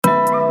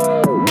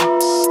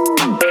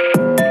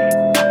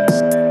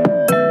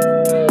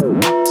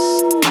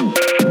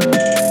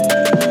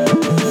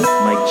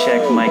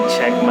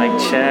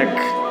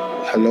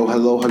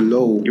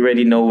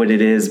already know what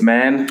it is,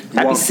 man.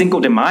 Happy Cinco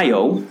de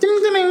Mayo.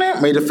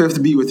 May the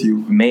 5th be with you.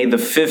 May the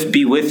 5th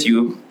be with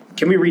you.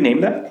 Can we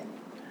rename that?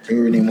 Can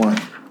we rename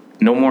what?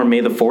 No more May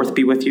the 4th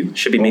be with you.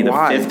 Should be May the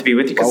 5th be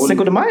with you. Because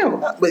Cinco de Mayo.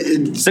 But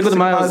Cinco de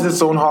Mayo is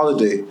its own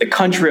holiday. The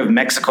country of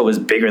Mexico is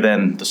bigger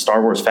than the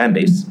Star Wars fan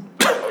base.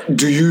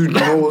 Do you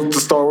know the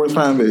Star Wars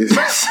fan base?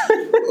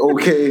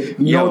 Okay.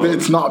 No, that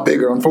it's not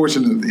bigger,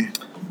 unfortunately.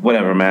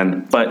 Whatever,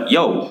 man. But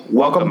yo,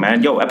 welcome,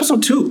 man. Yo,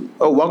 episode 2.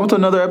 Oh, welcome to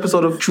another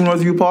episode of True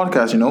North View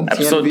Podcast, you know?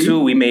 Episode TNV.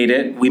 2, we made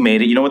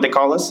it. You know what they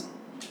call us?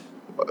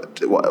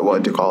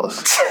 What do you call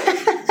us?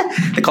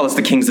 They call us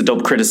the Kings of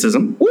Dope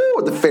Criticism.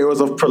 Woo, the Pharaohs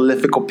of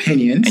Prolific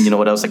Opinions. And you know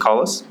what else they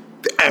call us?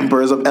 The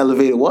Emperors of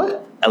Elevated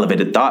what?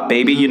 Elevated Thought,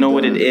 baby. You know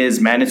what it is,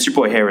 man. It's your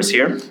boy Harris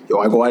here. Yo,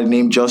 I go by the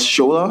name Just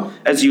Shola.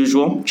 As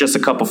usual, just a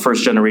couple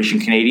first-generation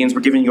Canadians. We're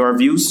giving you our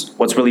views.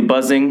 What's really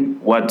buzzing,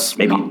 what's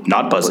maybe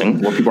not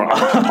buzzing. What people are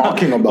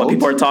talking about. What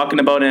people are talking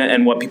about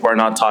and what people are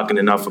not talking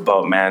enough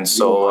about, man.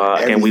 So,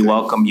 again, we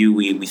welcome you.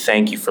 We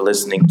thank you for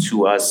listening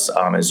to us.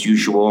 As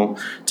usual,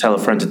 tell a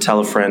friend to tell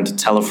a friend to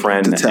tell a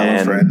friend. To tell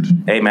a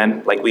friend. Hey,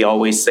 man, like we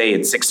always say,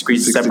 it's 6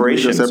 degrees of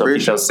separation. So if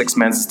you tell 6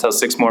 mans to tell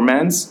 6 more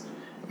mans,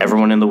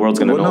 everyone in the world's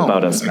going to know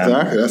about us, man.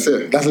 Exactly, that's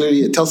it. That's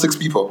literally it. Tell 6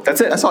 people. That's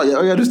it. That's all. All you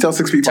gotta do is tell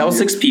 6 people. Tell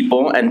 6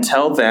 people and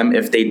tell them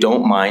if they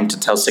don't mind to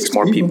tell 6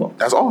 more people.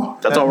 That's all.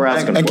 That's all we're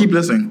asking and for. keep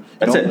listening.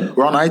 That's it.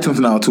 We're on iTunes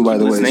now, too, by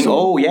the way. Listening.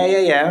 So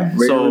Yeah.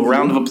 So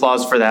round of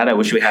applause for that. I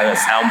wish we had a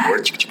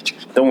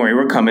soundboard. Don't worry,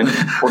 we're coming.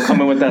 We're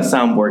coming with that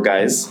soundboard,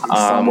 guys.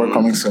 Soundboard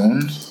coming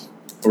soon.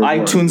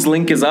 iTunes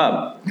link is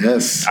up.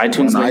 Yes.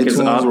 iTunes link is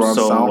up. We're on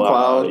So,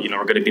 SoundCloud.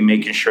 we're going to be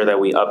making sure that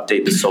we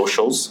update the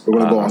socials. We're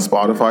going to go on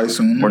Spotify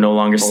soon. We're no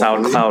longer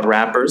hopefully. SoundCloud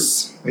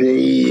rappers.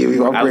 Hey, we've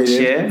upgraded.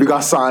 here. We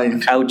got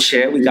signed. Out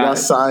here. We got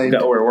signed.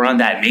 We're on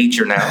that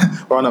major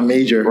now. We're on a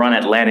major. We're on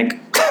Atlantic.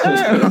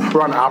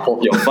 We're on Apple.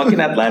 Yo, fucking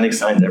Atlantic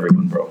signs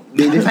everyone, bro.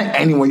 They sign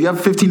anyone. You have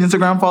 15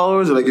 Instagram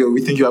followers, or like, yo,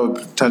 we think you have a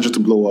potential to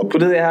blow up. Who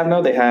do they have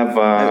now? They have,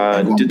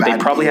 they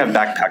probably Kid. have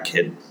Backpack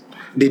Kid.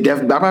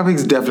 Backpack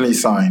Kid's definitely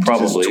signed.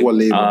 Probably. To a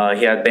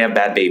label. They have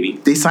Bad Baby.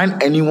 They sign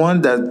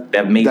anyone that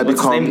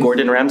What's his name?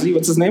 Gordon Ramsay?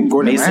 What's his name?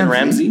 Mason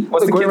Ramsey?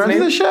 What's the Gordon kid's name?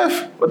 Ramsay's the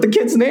chef. What's the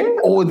kid's name?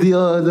 Oh,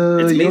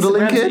 the It's Mason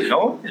yodeling Ramsey, kid?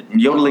 No?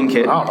 Yodeling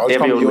Kid. I don't know. It's They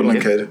have called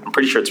Yodeling Kid. I'm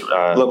pretty sure it's...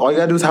 Look, all you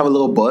gotta do is have a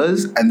little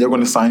buzz, and they're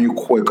gonna sign you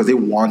quick because they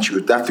want you.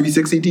 That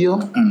 360 deal?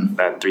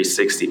 That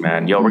 360,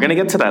 man. Yo, we're gonna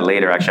get to that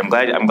later. Actually,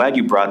 I'm glad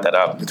you brought that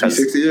up. The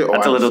 360? Oh,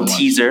 that's a I little love so much.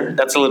 teaser.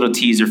 That's a little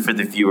teaser for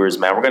the viewers,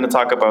 man. We're gonna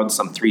talk about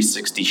some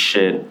 360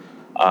 shit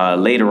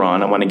later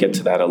on. I want to get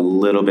to that a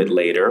little bit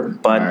later,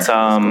 but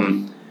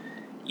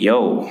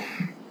yo,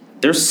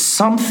 there's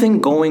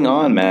something going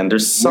on, man.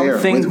 There's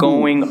something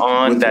going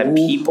on that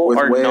people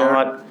are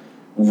not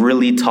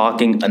really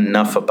talking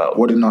enough about.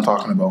 What are they not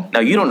talking about? Now,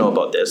 you don't know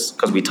about this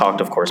because we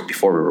talked, of course,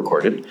 before we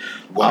recorded.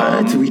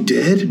 What? We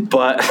did?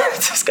 But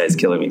this guy's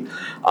killing me.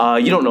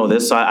 You don't know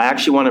this, so I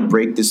actually want to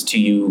break this to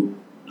you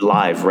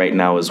live right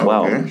now as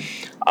well. Okay.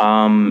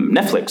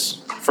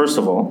 Netflix, first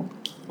of all.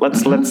 Let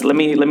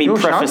me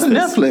preface this.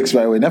 Netflix,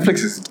 by the way.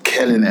 Netflix is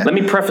killing it. Let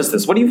me preface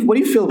this. What do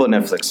you feel about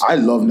Netflix? I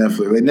love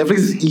Netflix. Like, Netflix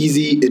is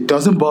easy. It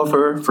doesn't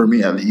buffer, for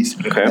me at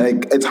least. Okay.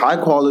 Like, it's high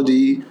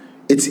quality.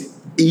 It's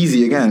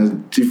easy,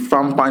 again, if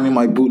I'm finding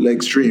my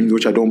bootleg streams,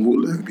 which I don't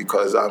bootleg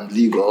because I'm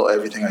legal,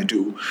 everything I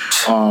do.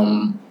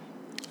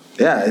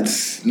 Yeah,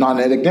 it's not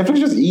like Netflix is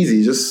just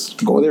easy.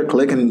 Just go there,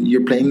 click, and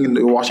you're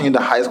watching in the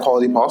highest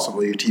quality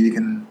possible. Your TV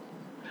can.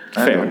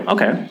 Fair.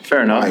 Okay.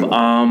 Fair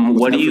enough.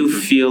 What do you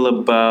feel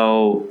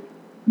about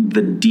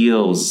the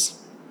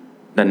deals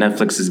that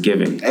Netflix is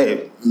giving?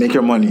 Hey, make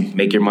your money.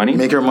 Make your money?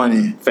 Make your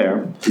money.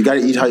 Fair. You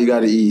gotta eat how you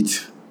gotta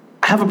eat.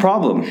 I have a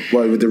problem.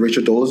 What, with the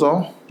Rachel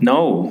Dolezal?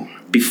 No.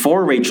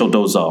 Before Rachel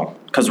Dolezal.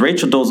 Because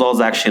Rachel Dolezal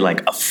is actually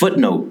like a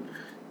footnote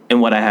in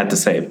what I had to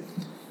say.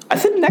 I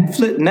think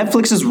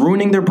Netflix is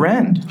ruining their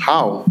brand.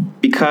 How?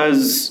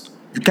 Because...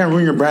 You can't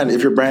ruin your brand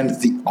if your brand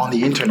is on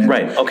the internet.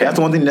 Right, okay. That's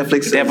the one thing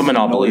Netflix They have a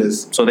monopoly.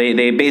 is. So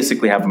they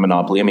basically have a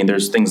monopoly. I mean,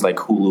 there's things like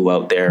Hulu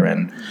out there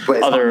and But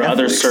it's other not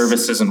Netflix.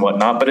 services and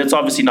whatnot, but it's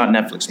obviously not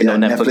Netflix. We know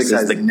Netflix is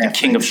has the Netflix.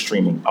 king of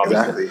streaming,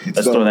 obviously. Exactly. It's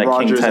Let's the throw that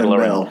Rogers king title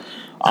and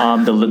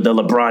around. The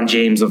LeBron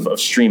James of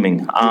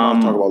streaming.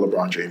 Talk about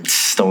LeBron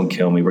James. Don't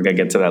kill me. We're going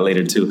to get to that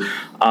later, too.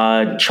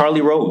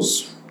 Charlie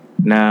Rose.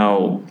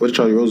 Now... What did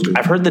Charlie Rose do?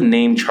 I've heard the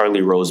name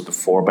Charlie Rose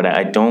before, but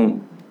I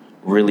don't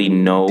really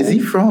know Is he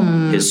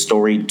from his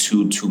story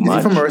too much.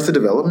 Is he from Arrested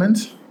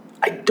Development?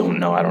 I don't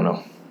know. I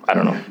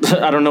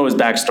don't know his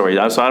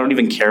backstory, so I don't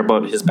even care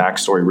about his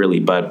backstory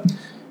really. But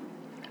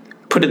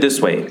put it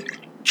this way,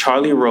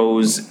 Charlie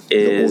Rose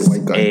is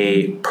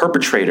a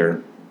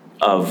perpetrator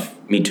of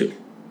Me Too.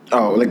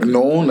 Oh, like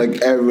known, like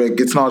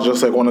it's not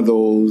just like one of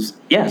those.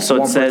 Yeah,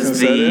 so it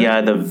says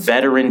the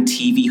veteran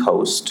TV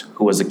host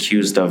who was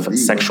accused of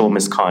sexual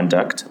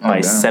misconduct by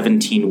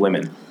 17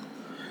 women.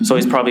 So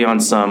he's probably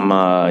on some.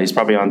 What's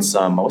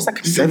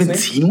that?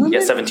 17 women? Yeah,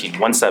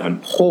 17.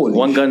 17. Holy.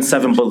 One gun,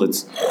 7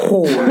 bullets.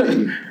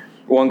 Holy.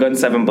 One gun,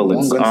 7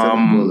 bullets. One gun,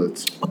 7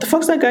 bullets. What the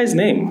fuck's that guy's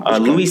name?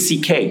 Louis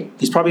C.K.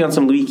 He's probably on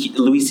some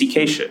Louis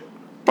C.K. shit.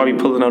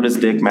 probably pulling out his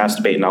dick,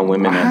 masturbating on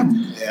women,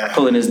 and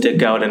pulling his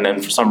dick out, and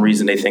then for some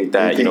reason they think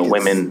that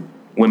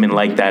women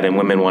like that and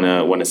women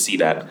want to see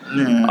that.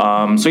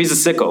 Yeah. So he's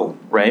a sicko,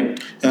 right?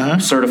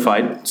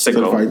 Certified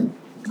sicko.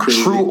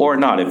 Crazy. True or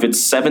not, if it's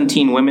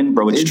 17 women,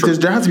 bro, it's true.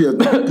 There has to be a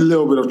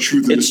little bit of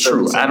truth in it. It's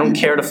true. I don't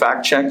care to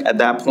fact check at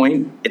that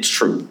point. It's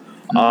true.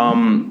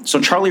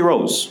 So Charlie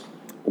Rose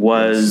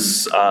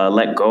was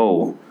let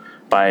go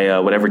by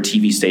whatever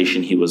TV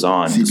station he was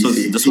on.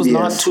 CBC, this was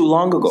not too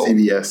long ago.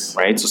 CBS.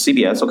 Right? So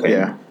CBS, okay.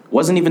 Yeah.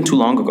 Wasn't even too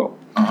long ago.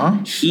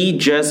 He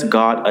just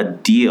got a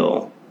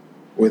deal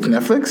with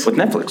Netflix? With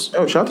Netflix.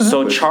 Oh, shout out to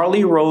So Netflix.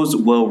 Charlie Rose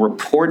will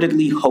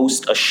reportedly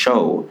host a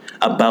show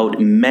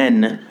about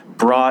men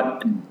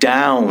brought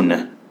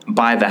down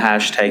by the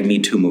hashtag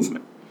 #MeToo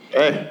movement.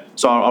 Hey.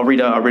 So I'll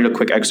read a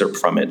quick excerpt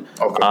from it.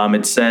 Okay.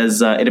 It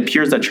says, it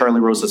appears that Charlie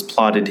Rose has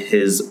plotted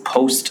his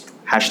post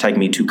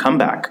 #MeToo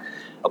comeback.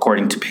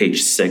 According to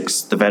Page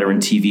 6, the veteran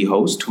TV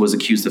host, who was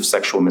accused of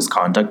sexual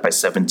misconduct by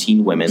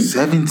 17 women,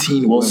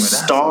 17 will women.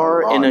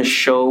 star in a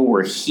show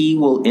where he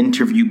will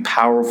interview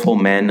powerful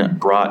men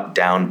brought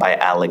down by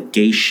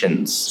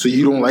allegations. So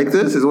you don't like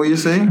this, is what you're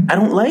saying? I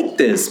don't like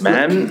this,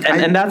 man.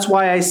 And that's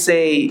why I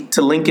say,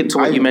 to link it to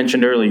what you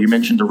mentioned earlier, you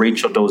mentioned the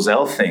Rachel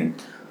Dolezal thing.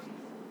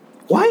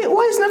 Why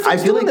is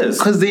Netflix doing this?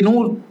 Because they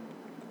know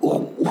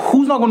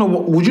who's not gonna.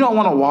 Would you not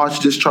want to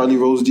watch this Charlie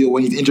Rose deal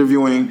when he's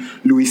interviewing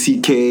Louis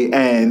C.K.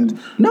 and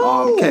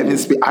Kevin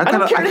Spacey? I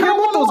don't care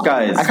about those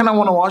guys. I kind of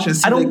want to watch and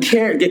see. I don't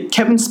care.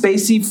 Kevin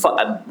Spacey,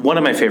 one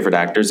of my favorite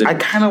actors. I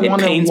kind of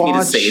want to watch. It pains me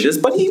to say this,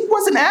 but he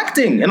wasn't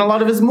acting in a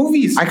lot of his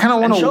movies. I kind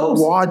of want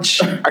to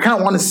watch. I kind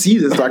of want to see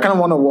this. I kind of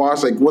want to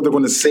watch like what they're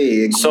going to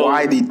say, like,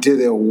 why they did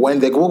it, when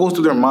what goes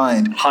through their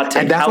mind. Hot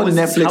take. And that's what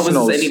Netflix knows.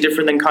 How is this any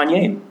different than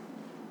Kanye?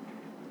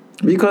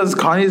 Because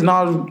Kanye's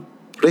not.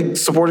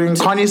 Kanye's supporting a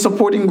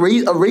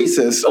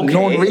racist, a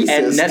known racist.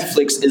 And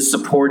Netflix is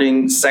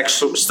supporting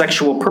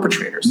sexual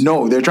perpetrators.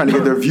 No, they're trying to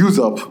get their views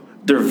up.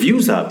 Their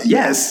views up.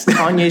 Yes.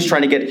 Kanye's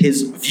trying to get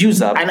his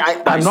views up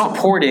by not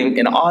supporting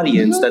an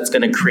audience that's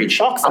going to create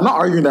shocks. I'm not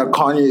arguing that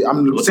Kanye,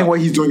 I'm saying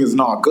what he's doing is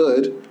not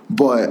good,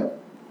 but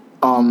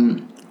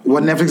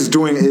what Netflix is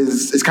doing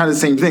is kind of the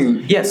same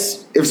thing.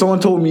 Yes. If someone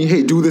told me,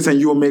 hey, do this and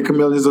you will make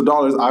millions of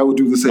dollars, I would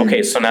do the same.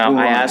 Okay, so now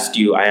I asked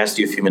you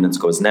a few minutes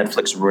ago, is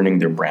Netflix ruining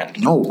their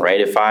brand? No. Right?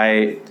 If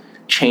I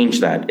change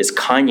that, is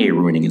Kanye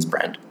ruining his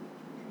brand?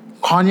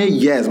 Kanye,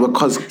 yes,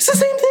 because it's the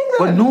same thing.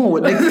 But no,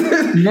 like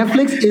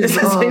Netflix is it's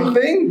the same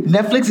thing.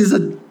 Netflix is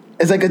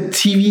like a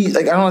TV,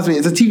 like I don't want to say,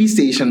 it's a TV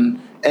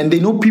station, and they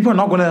know people are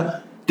not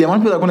gonna. The amount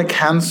of people that are gonna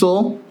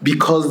cancel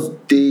because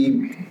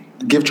they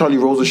give Charlie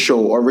Rose a show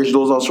or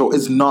Rachel Dolezal show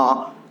is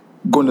not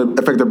going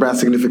to affect their brand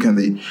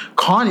significantly.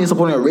 Kanye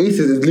supporting a racist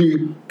is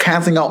literally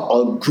canceling out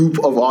a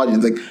group of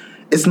audience. Like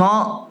it's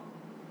not.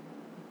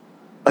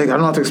 Like I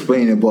don't know how to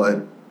explain it,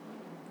 but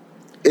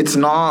it's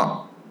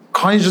not.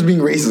 Kanye's just being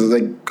racist,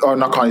 like, or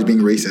not Kanye's being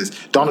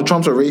racist. Donald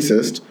Trump's a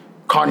racist.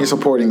 Kanye's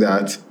supporting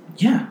that.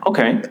 Yeah,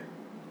 okay.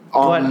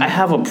 But I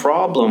have a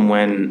problem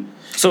when.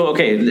 So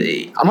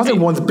okay, I'm not saying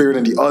one's bigger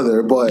than the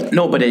other, but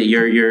no, but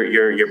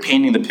you're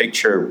painting the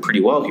picture pretty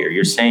well here.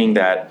 You're saying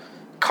that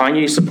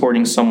Kanye's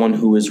supporting someone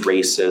who is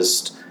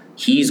racist.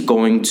 He's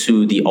going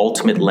to the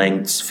ultimate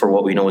lengths for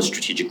what we know is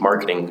strategic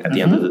marketing at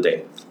the end of the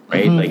day,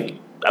 right? Like.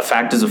 A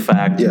fact is a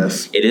fact.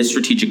 Yes. It is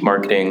strategic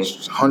marketing.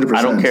 100%.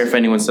 I don't care if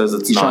anyone says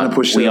it's He's not. Trying to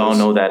push sales. We all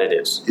know that it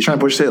is. He's trying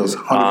to push sales.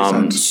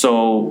 100%.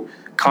 So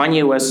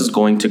Kanye West is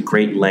going to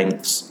great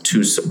lengths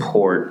to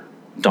support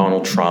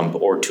Donald Trump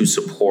or to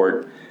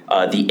support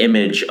the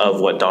image of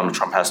what Donald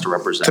Trump has to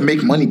represent. To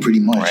make money, pretty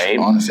much. Right?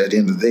 Honestly, at the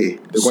end of the day.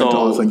 They're going to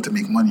all things to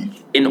make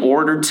money. In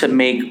order to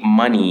make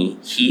money,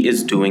 he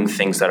is doing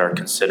things that are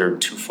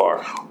considered too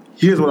far.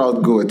 Here's what I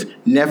would go with.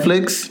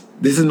 Netflix,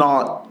 this is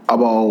not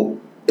about...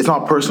 It's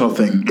not a personal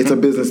thing. It's a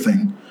business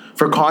thing.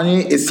 For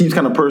Kanye, it seems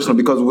kind of personal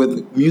because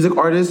with music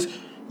artists,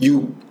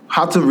 you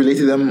have to relate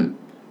to them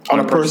on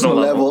a personal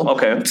level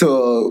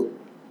to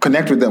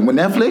connect with them. With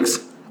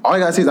Netflix, all I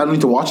gotta say is I don't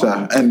need to watch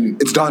that,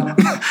 and it's done.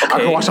 I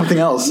can watch something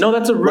else. No,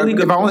 that's a really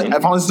good point.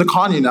 If I listen to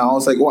Kanye now,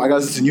 it's like, well, I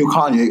gotta listen to new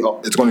Kanye.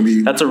 Oh, it's going to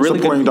be that's a really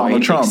supporting good point,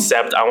 Donald Trump.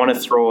 Except I want to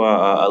throw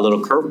a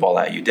little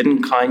curveball at you.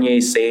 Didn't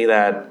Kanye say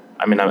that?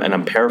 I mean, and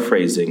I'm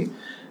paraphrasing.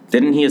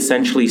 Didn't he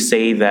essentially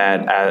say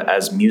that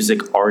as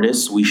music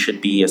artists, we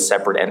should be a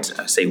separate entity?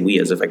 I say we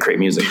as if I create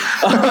music.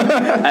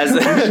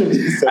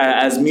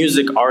 as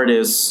music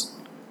artists,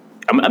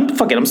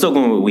 I'm still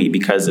going with we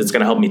because it's going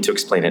to help me to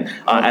explain it.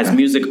 As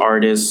music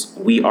artists,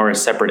 we are a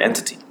separate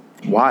entity.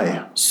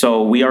 Why?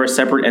 So we are a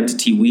separate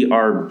entity. We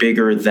are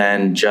bigger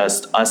than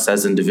just us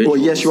as individuals.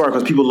 Well, yes, you are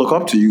because people look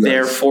up to you guys.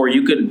 Therefore,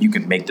 you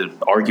could make the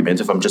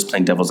argument, if I'm just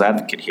playing devil's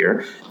advocate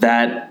here,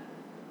 that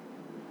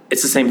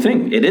it's the same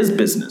thing. It is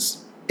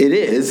business. It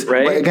is,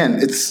 right? But again,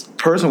 it's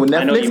personal with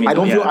Netflix. I know what you mean,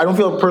 I don't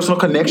feel a personal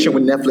connection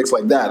with Netflix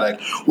like that.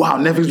 Like, wow,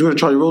 Netflix doing a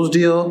Charlie Rose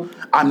deal.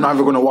 I'm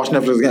never going to watch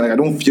Netflix again. Like, I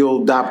don't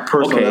feel that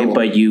personal. Okay, level.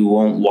 but you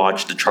won't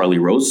watch the Charlie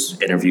Rose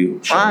interview.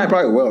 I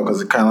probably will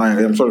because it kind of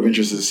like I'm sort of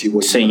interested to see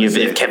what. So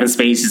if Kevin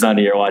Spacey's on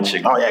here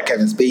watching. Oh yeah,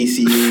 Kevin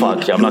Spacey.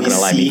 Fuck, I'm not gonna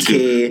lie, me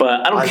too.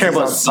 But I don't care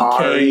about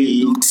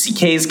CK.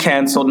 CK's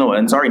canceled. No,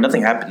 and sorry,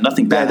 nothing happened.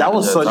 Nothing bad. Yeah, that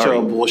was such Ansari.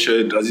 a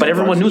bullshit. But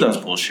everyone knew that was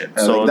bullshit.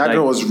 Yeah, So like, that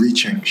girl was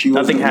reaching.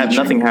 Nothing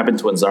happened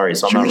to Ansari.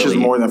 So I'm she not reaches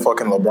really more than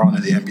fucking LeBron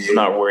in the NBA. I'm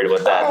not worried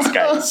about that,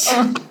 guys.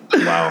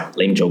 Wow,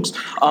 lame jokes.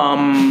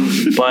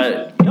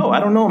 But I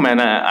don't know, man.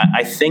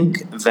 I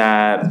think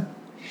that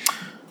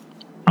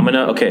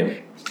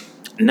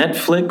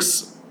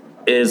Netflix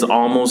is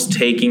almost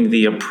taking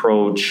the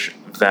approach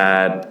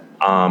that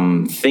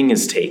Thing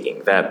is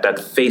taking, that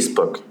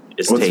Facebook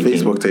is taking.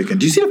 What's Facebook taking?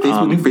 Do you see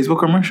the new Facebook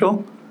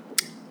commercial?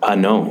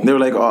 No. They were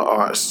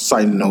like,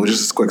 side note,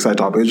 just a quick side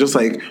topic. It's just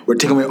like, we're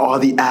taking away all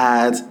the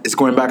ads. It's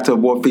going back to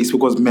what Facebook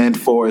was meant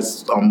for.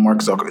 It's Mark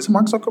Zuckerberg. Is it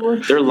Mark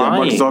Zuckerberg? They're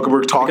lying. Mark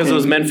Zuckerberg talking. Because it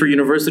was meant for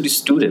university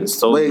students.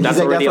 So that's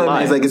already a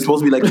lie. It's like, it's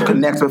supposed to be like to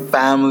connect with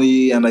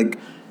family and like,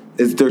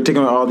 they're taking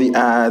away all the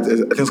ads. I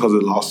think it's because of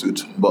the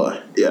lawsuit.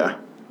 But yeah.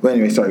 But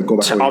anyway, sorry, go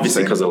back to what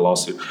obviously because of the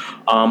lawsuit.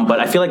 But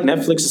I feel like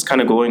Netflix is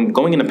kind of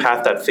going in a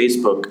path that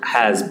Facebook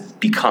has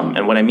become.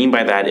 And what I mean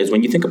by that is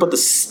when you think about the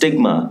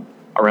stigma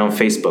around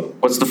Facebook,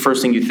 what's the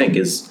first thing you think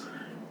is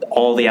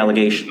all the all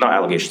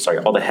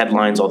the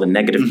headlines, all the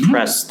negative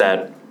press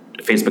that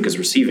Facebook is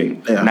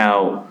receiving. Yeah.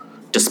 Now,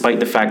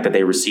 despite the fact that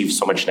they receive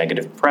so much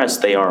negative press,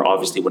 they are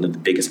obviously one of the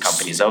biggest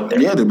companies out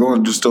there. Yeah, they're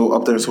just still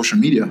up there in social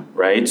media.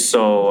 Right?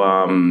 So,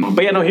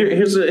 but yeah, no,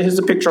 here's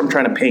a picture I'm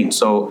trying to paint.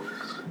 So,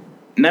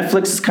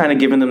 Netflix is kind of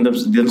giving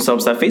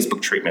themselves that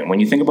Facebook treatment. When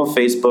you think about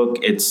Facebook,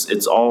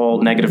 it's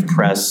all negative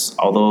press,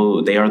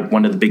 although they are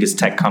one of the biggest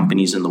tech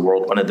companies in the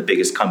world, one of the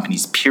biggest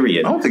companies,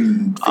 period. I don't think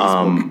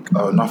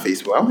not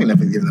Facebook. I don't think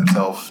Netflix is giving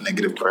themselves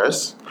negative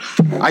press.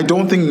 I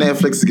don't think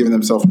Netflix is giving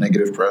themselves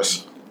negative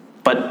press.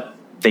 But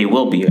they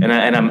will be. I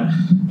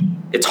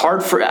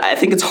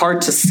think it's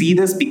hard to see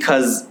this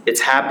because it's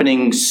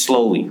happening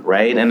slowly,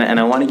 right? And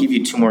I want to give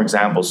you two more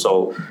examples.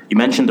 So you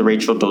mentioned the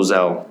Rachel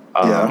Dolezal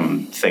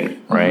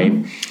thing, right?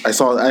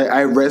 Mm-hmm.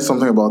 I read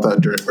something about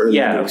that earlier.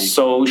 Yeah,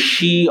 so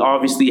she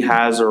obviously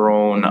has her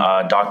own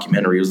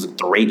documentary. It was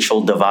The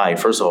Rachel Divide.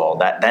 First of all,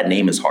 that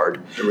name is hard.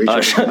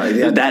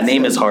 That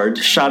name is hard.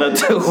 Shout out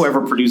to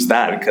whoever produced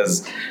that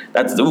because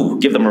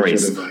give them a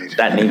raise.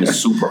 That name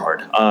is super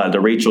hard. The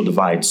Rachel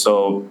Divide.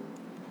 So,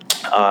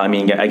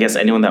 I guess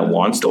anyone that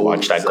wants to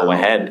watch that, go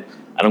ahead.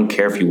 I don't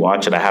care if you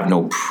watch it. I have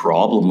no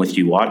problem with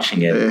you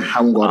watching it.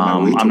 I'm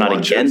not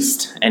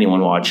against anyone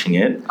watching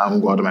it. I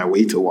won't go out of my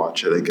way to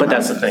watch it. But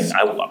that's the thing.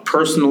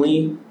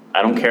 Personally,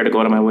 I don't care to go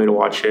out of my way to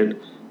watch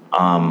it.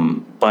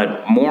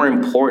 But more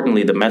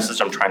importantly, the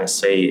message I'm trying to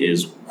say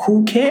is,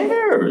 who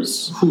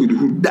cares?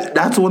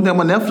 That's one thing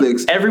about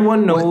Netflix.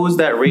 Everyone knows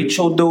that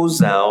Rachel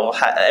Dolezal.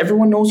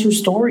 Everyone knows her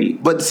story.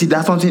 But see,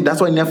 that's what I'm saying.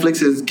 That's why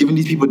Netflix is giving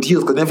these people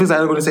deals, because Netflix is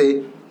either going to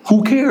say,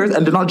 who cares?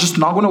 And they're not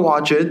going to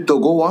watch it. They'll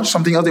go watch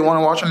something else they want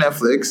to watch on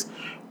Netflix.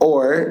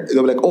 Or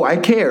they'll be like, oh, I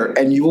care.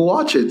 And you will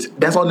watch it.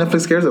 That's all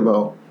Netflix cares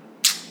about.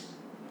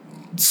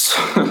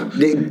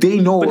 They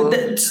know.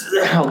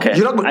 Okay.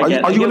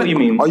 Are you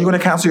going to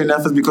cancel your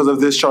Netflix because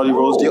of this Charlie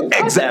Rose deal?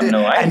 Exactly.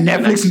 No, and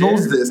Netflix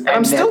knows this. And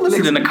I'm still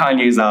listening to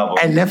Kanye's album.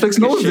 And Netflix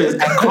knows this.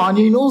 And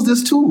Kanye knows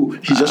this too.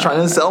 He's just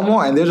trying to sell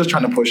more, and they're just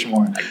trying to push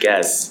more.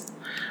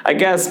 I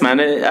guess,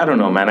 man. I don't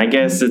know, man. I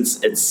guess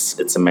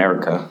it's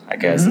America. I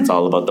guess it's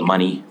all about the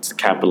money. It's a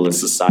capitalist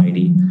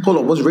society. Hold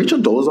on, was Rachel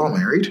Dolezal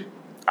married?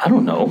 I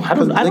don't know. I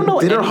don't know.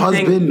 Did her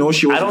husband know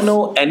she was? I don't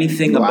know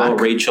anything black about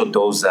Rachel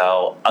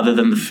Dolezal other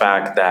than the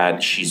fact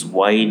that she's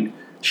white.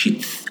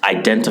 She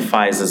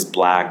identifies as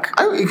black,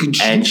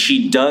 and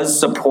she does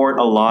support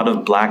a lot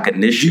of black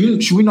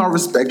initiatives. Should we not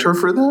respect her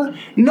for that?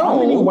 No, how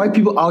many white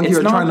people out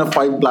here are trying to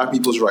fight black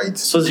people's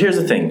rights? So here's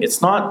the thing: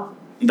 it's not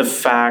the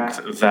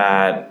fact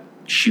that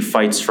she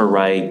fights for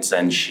rights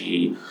and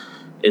she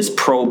is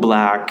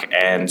pro-black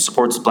and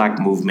supports the black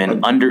movement.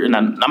 And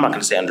I'm not going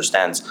to say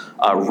understands,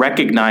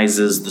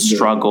 recognizes the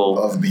struggle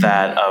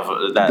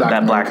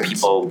that black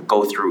people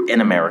go through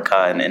in America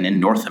and in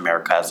North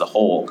America as a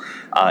whole,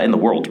 in the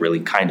world, really,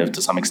 kind of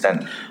to some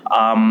extent.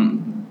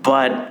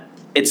 But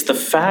it's the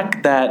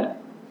fact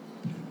that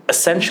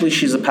essentially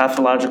she's a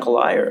pathological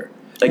liar.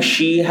 Like,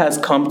 she has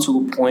come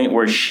to a point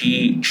where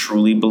she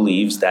truly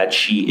believes that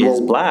she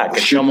is black.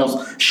 And she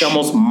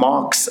almost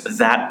mocks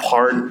that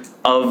part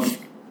of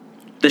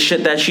the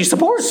shit that she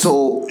supports.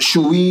 So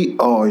should we?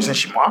 Oh, you said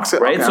she mocks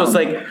it, right? Okay, so it's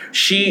like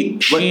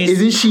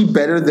isn't she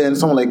better than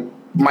someone like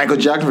Michael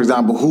Jackson, for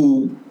example,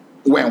 who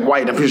went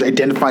white? I'm pretty sure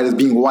identified as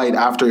being white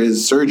after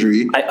his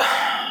surgery.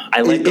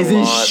 I like.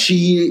 Isn't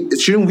she?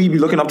 Shouldn't we be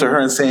looking up to her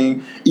and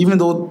saying, even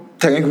though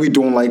technically we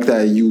don't like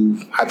that you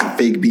had to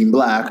fake being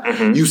black,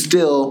 you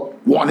still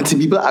wanted to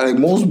be black. Like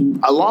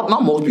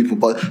not most people,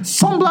 but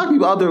some black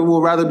people out there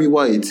will rather be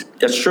white.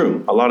 That's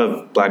true. A lot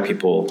of black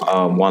people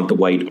want the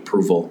white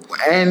approval.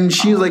 And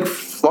she's like,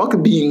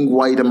 fuck being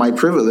white and my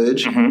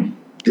privilege.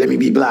 Let me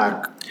be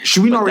black.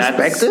 Should we not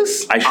respect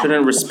this? I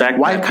shouldn't respect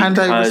Why that can't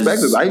I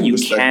respect this? you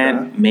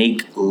can't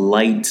make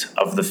light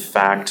of the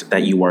fact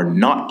that you are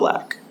not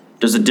black.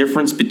 There's a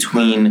difference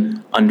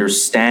between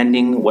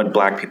understanding what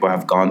black people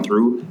have gone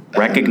through,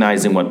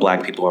 recognizing what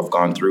black people have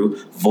gone through,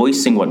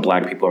 voicing what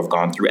black people have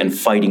gone through, and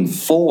fighting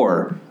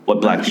for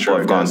what black people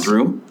have gone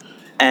through,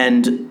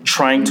 and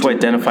trying to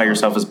identify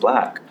yourself as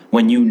black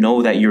when you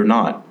know that you're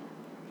not.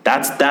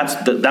 That's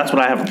what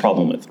I have a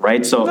problem with,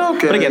 right? So,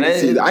 okay, but again,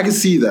 I can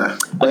see that.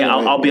 Okay,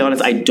 I'll be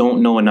honest. I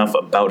don't know enough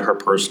about her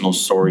personal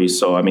story,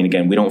 so I mean,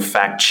 again, we don't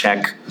fact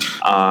check.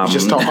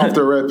 Just talk off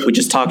the rip. We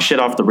just talk shit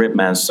off the rip,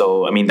 man.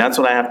 So, I mean, that's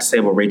what I have to say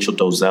about Rachel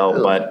Dolezal.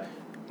 Yeah. But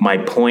my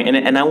point,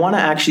 and I want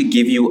to actually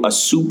give you a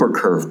super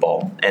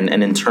curveball, and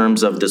in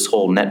terms of this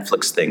whole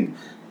Netflix thing,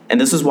 and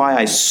this is why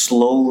I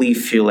slowly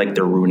feel like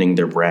they're ruining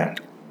their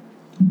brand.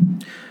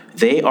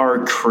 They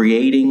are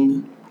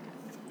creating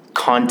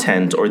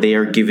content, or they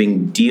are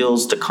giving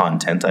deals to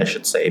content, I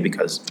should say,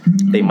 because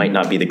they might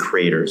not be the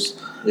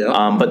creators.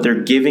 Yeah. But they're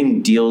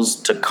giving deals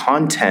to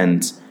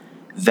content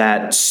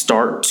that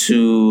start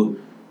to,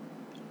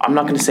 I'm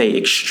not going to say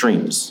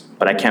extremes,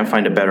 but I can't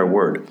find a better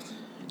word.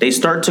 They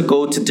start to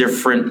go to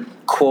different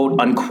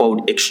quote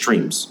unquote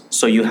extremes.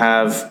 So you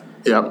have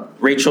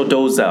Rachel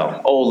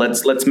Dolezal. Oh,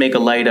 let's make a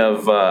light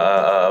of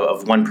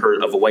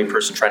a white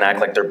person trying to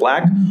act like they're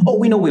black. Oh,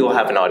 we know we will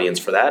have an audience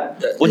for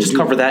that. We'll just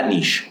cover that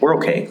niche. We're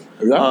okay.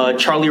 Yeah.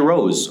 Charlie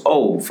Rose.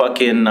 Oh,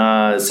 fucking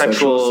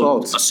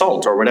sexual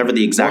assault or whatever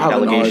the exact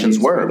allegations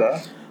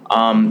were.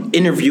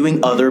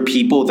 Interviewing other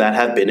people that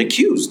have been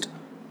accused,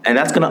 and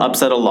that's going to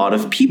upset a lot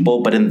of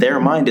people. But in their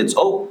mind, it's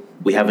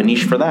we have a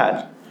niche for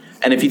that.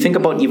 And if you think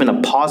about even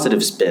a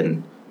positive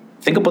spin,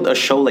 think about a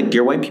show like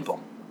Dear White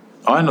People.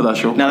 Oh, I know that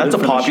show. Now that's a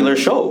popular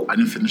show. I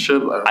didn't finish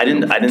it. I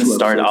didn't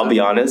start. I'll be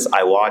honest.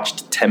 I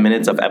watched 10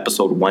 minutes of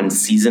episode 1,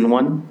 season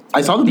 1.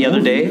 I saw the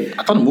other day.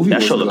 I thought the movie.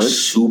 That show looks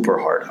super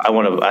hard. I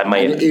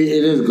might. It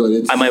is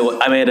good. I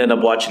might end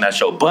up watching that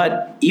show.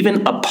 But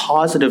even a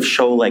positive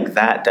show like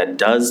that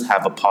does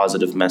have a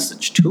positive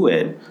message to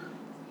it.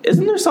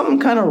 Isn't there something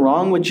kind of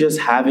wrong with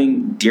just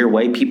having Dear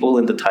White People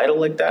in the title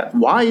like that?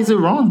 Why is it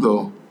wrong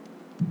though?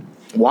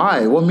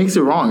 Why? What makes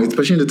it wrong,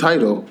 especially in the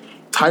title?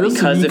 Titles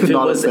because if it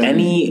was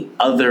any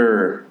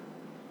other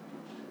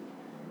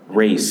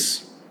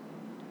race,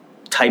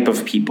 type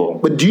of people.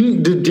 But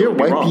the Dear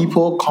White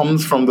People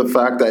comes from the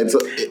fact that it's a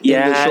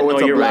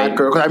black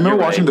girl. Because I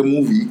remember watching the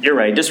movie. You're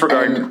right.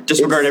 Disregard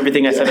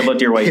everything I said about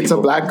Dear White People. It's a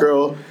black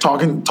girl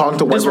talking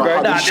to white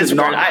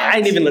people. I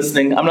ain't even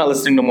listening. I'm not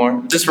listening no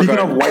more. Disregard.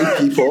 Speaking of white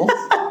people,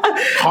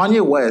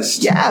 Kanye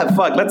West. Yeah,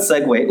 fuck. Let's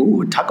segue.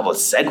 Ooh, talk about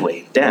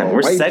segue. Damn,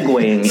 we're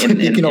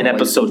segueing in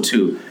episode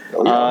 2.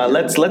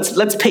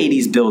 Let's pay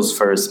these bills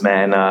first,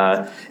 man.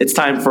 It's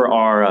time for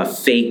our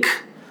fake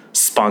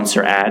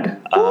sponsor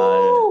ad.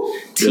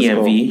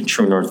 TNV,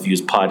 True North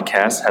Views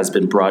podcast, has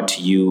been brought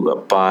to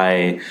you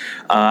by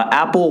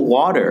Apple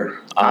Water.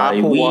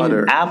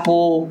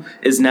 Apple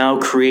is now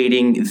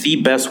creating the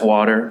best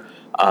water.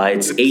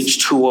 It's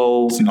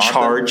H2O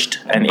charged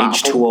and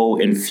H2O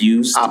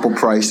infused. Apple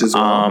priced as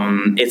well.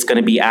 It's going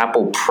to be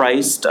Apple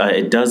priced.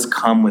 It does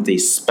come with a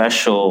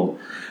special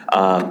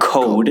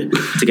code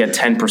to get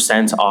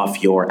 10%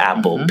 off your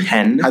Apple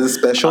Pen. Has a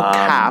special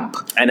cap,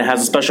 and it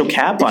has a special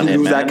cap on it. If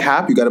you lose that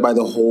cap, you got to buy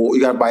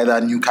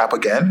that new cap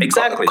again.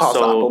 Exactly. Cost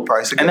Apple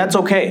price again. And that's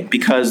okay,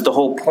 because the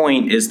whole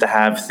point is to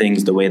have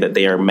things the way that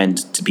they are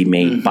meant to be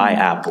made by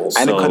Apple.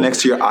 And it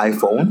connects to your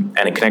iPhone.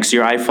 It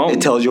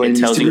tells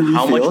you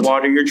how much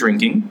water you're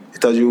drinking.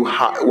 It tells you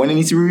when it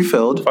needs to be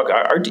refilled. Fuck,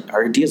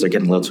 our ideas are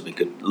getting a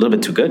little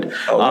bit too good.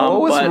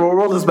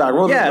 Roll this back.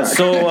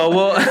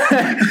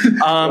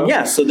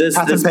 So this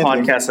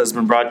podcast has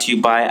been brought to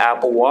you by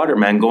Apple Water,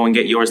 man. Go and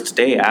get yours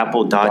today.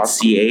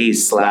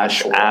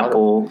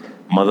 Apple.ca/Apple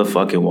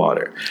motherfucking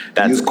water.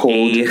 That's use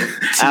code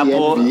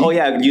Apple. Oh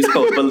yeah, use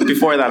code. But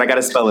before that, I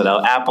gotta spell it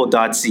out.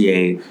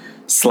 Apple.ca/Apple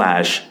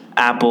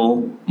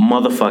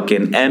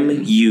motherfucking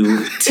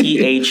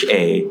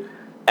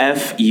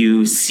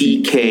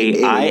MUTHAFUCKIN.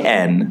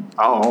 IN.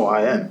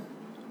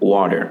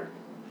 Water.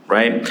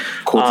 Right?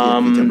 Code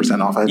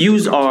 10% off.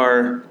 Use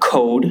our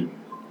code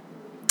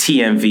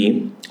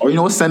TMV.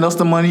 Or send us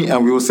the money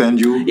and we will send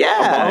you.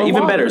 Yeah,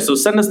 even better. So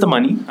send us the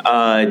money.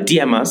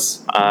 DM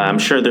us. I'm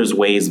sure there's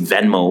ways,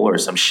 Venmo or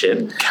some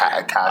shit.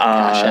 Cash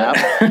App.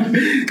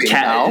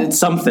 PayPal.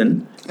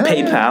 Something. Yeah,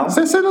 PayPal.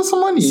 Send us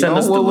some money.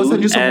 We'll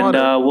send you some water.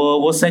 And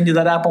we'll send you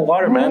that Apple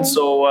water, man.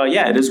 So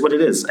it is what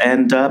it is.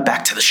 And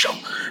back to the show.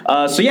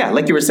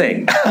 Like you were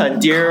saying,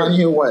 dear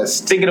Kanye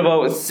West, thinking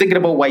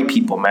about white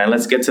people, man.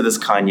 Let's get to this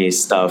Kanye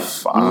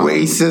stuff.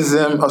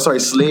 Racism.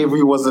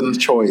 Slavery wasn't a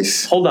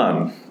choice. Hold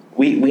on.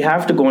 We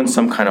have to go in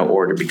some kind of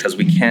order, because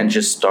we can't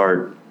just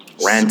start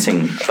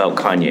ranting about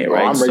Kanye,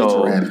 right? I'm ready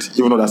to rant,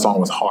 even though that song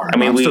was hard. I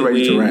mean, I'm still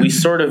ready to rant. we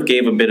sort of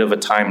gave a bit of a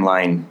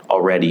timeline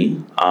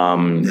already.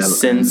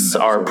 Since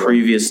our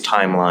previous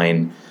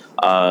timeline,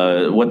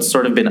 what's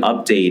sort of been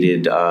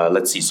updated,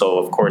 let's see. So,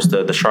 of course,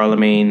 the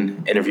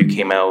Charlemagne interview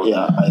came out.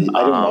 Yeah, I didn't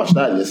watch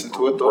that. Listen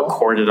to it, though.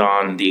 Recorded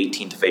on the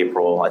 18th of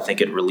April. I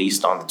think it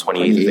released on the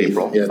 28th of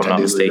April, if I'm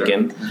not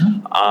mistaken.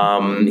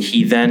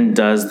 He then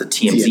does the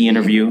TMZ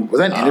interview. Was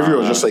that an interview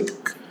or just like...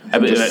 I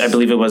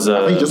believe it was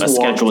a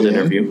scheduled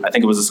interview. I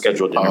think it was a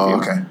scheduled interview. Oh,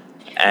 okay.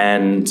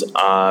 And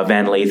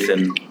Van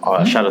Lathan,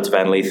 shout out to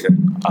Van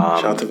Lathan.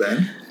 Shout out to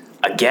Van.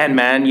 Again,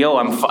 man,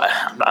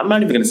 I'm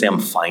not even gonna say I'm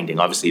finding.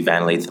 Obviously,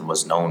 Van Lathan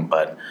was known,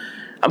 but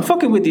I'm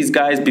fucking with these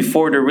guys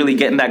before they're really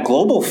getting that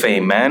global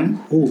fame, man.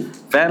 Who?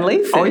 Van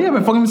Lathan. Oh yeah, I've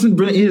been fucking with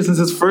Brilliant Idiots since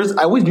his first.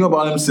 I always knew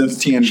about him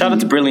since TNT. Shout out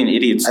to Brilliant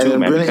Idiots too,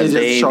 man, because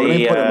they put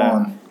him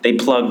on. They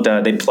plugged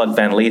Van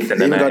Lathan.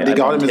 They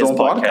got him his own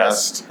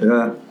podcast.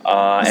 Yeah,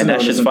 and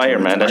that shit's fire,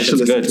 man. That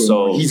shit's good.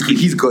 So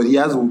he's good. He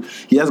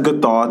has good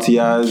thoughts.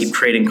 Keep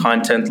creating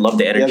content. Love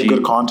the energy. He has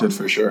good content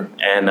for sure.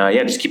 And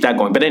just keep that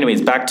going. But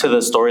anyways, back to the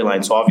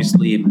storyline. So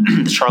obviously,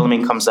 the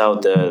Charlemagne comes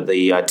out. The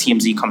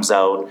TMZ comes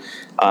out.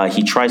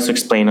 He tries to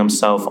explain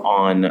himself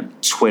on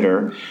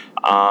Twitter,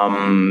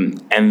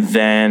 and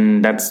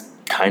then that's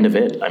kind of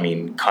it. I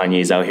mean,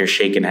 Kanye's out here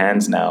shaking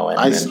hands now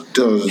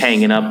and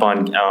hanging up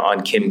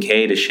on Kim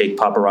K to shake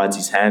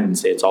paparazzi's hand and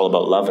say it's all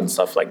about love and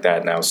stuff like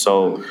that now.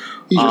 So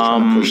he's just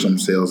trying to push some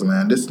sales,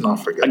 man. Let's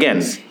not forget. Again,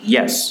 this.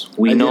 Yes,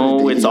 we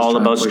know it's all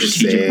about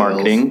strategic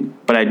marketing,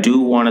 but I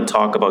do want to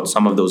talk about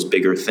some of those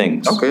bigger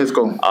things. Okay, let's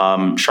go.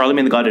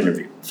 Charlemagne the God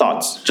interview.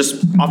 Thoughts?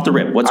 Just off the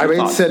rip. What's your thoughts?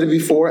 I already said it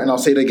before, and I'll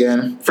say it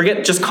again.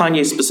 Forget just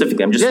Kanye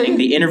specifically. I'm just saying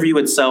the interview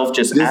itself,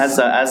 just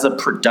as a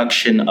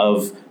production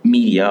of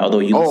media. Although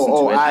you listened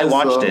to it, I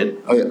watched it.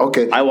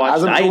 Okay, I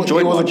watched it. I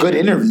enjoyed it. It was a good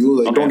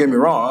interview. Like, don't get me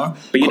wrong.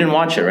 But you didn't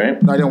watch it,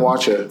 right? No, I didn't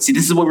watch it. See,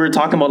 this is what we were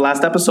talking about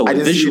last episode. I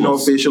didn't see no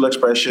facial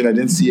expression. I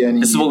didn't see any.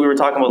 This is what we were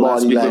talking about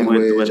last week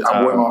with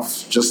I'm going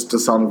off just the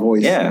sound of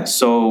voice. Yeah,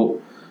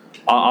 so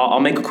I'll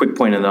make a quick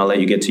point and then I'll let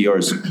you get to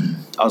yours.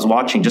 I was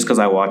watching, just because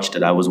I watched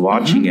it, I was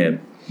watching it.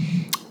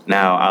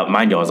 Now,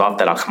 mind you, I was off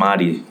that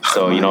Ahmadi,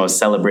 so, I was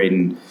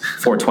celebrating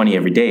 420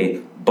 every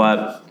day.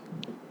 But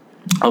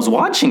I was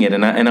watching it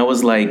and I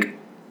was like,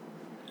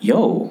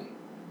 yo,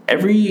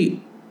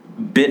 every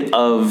bit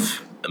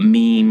of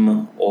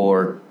meme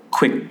or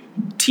quick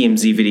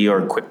TMZ video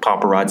or quick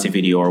paparazzi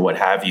video or what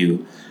have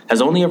you has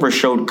only ever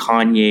showed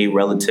Kanye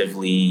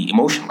relatively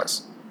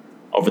emotionless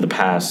over the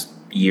past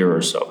year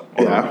or so.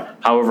 Or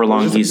however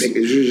long it's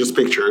usually just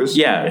pictures.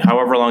 Yeah,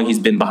 however long he's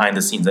been behind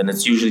the scenes. And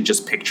it's usually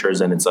just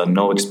pictures and it's a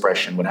no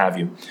expression, what have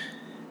you.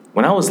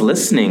 When I was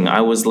listening,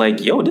 I was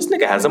like, yo, this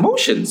nigga has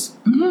emotions.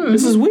 Mm-hmm.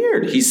 This is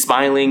weird. He's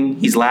smiling.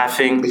 He's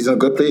laughing. He's in a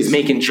good place. He's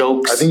making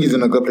jokes. I think he's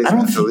in a good place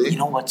mentally. You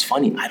know what's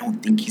funny? I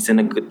don't think he's in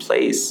a good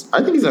place.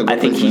 I think he's in a good place.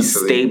 I think he's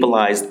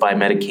stabilized by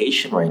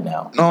medication right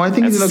now. No, I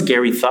think that's a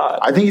scary thought.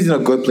 I think he's in a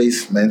good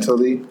place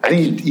mentally. I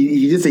think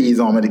he did say he's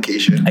on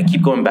medication. I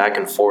keep going back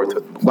and forth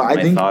with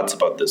my thoughts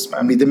about this, man.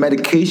 I mean, the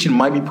medication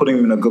might be putting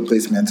him in a good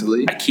place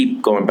mentally. I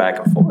keep going back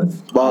and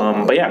forth.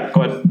 But yeah,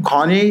 go ahead.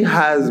 Kanye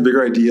has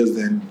bigger ideas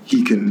than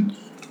he can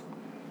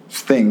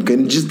think,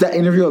 and just that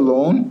interview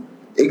alone,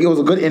 it was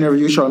a good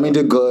interview. Charlemagne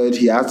did good.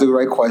 He asked the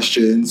right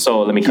questions.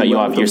 So let me cut you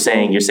off. You're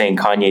saying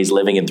Kanye's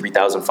living in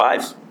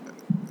 3005?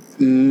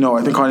 No,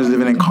 I think Kanye's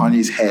living in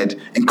Kanye's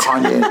head. And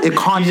Kanye,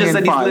 you just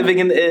said he's living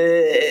in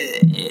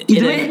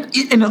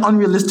an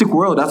unrealistic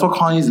world. That's what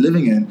Kanye's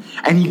living in,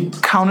 and he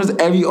counters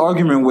every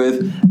argument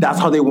with, "That's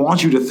how they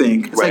want you to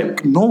think." It's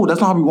like, no, that's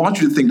not how we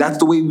want you to think. That's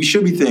the way we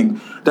should be think.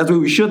 That's the way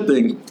we should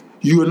think.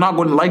 You're not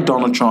going to like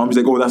Donald Trump. He's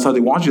like, oh, that's how they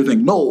want you to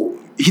think. No.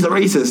 He's a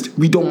racist.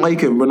 We don't like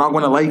him. We're not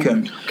going to like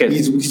him. Okay.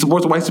 He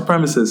supports white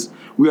supremacists.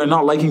 We are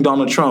not liking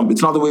Donald Trump.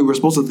 It's not the way we're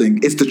supposed to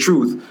think. It's the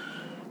truth.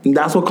 And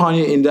that's what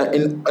Kanye in the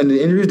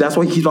interviews. That's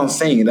what he keeps on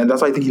saying, and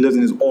that's why I think he lives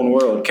in his own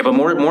world. Okay, but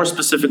more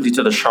specifically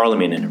to the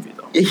Charlemagne interview,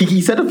 though.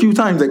 He said a few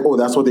times like, "Oh,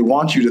 that's what they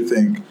want you to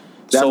think.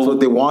 That's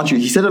what they want you."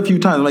 He said a few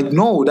times like,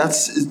 "No,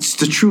 it's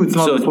the truth. It's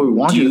not what we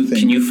want you to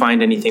think." Can you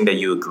find anything that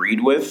you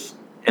agreed with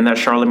in that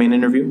Charlemagne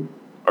interview,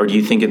 or do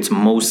you think it's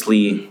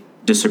mostly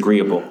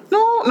disagreeable?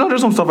 No,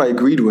 there's some stuff I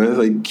agreed with.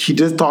 Like, he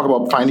did talk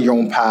about finding your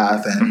own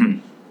path,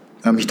 and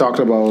he talked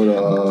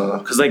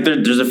about because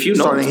there's a few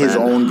starting notes, his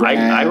own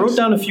brand. I wrote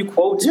down a few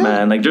quotes,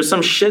 man. Like, there's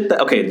some shit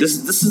that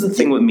this is the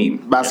thing with me.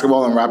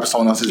 Basketball and rap is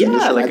someone else's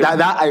industry. Like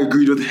that I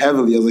agreed with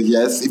heavily. I was like,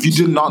 yes. If you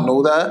did not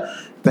know that,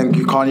 thank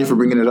you, Kanye, for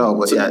bringing it up.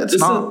 But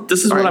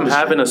this is what I'm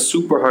having a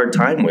super hard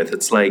time with.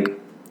 It's like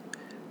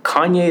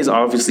Kanye is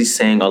obviously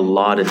saying a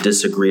lot of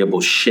disagreeable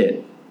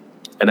shit.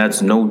 And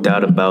that's no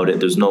doubt about it.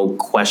 There's no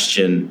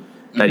question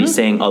that he's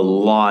saying a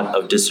lot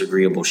of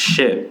disagreeable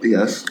shit.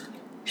 Yes.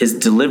 His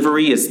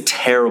delivery is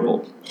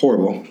terrible.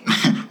 Horrible.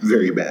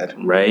 Very bad.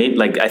 Right?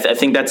 Like, I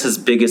think that's his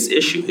biggest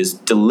issue. His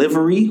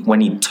delivery, when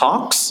he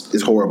talks...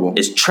 is horrible.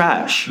 Is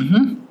trash.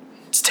 Mm-hmm.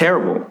 It's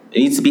terrible. It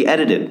needs to be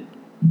edited.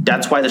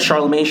 That's why the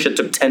Charlemagne shit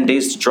took 10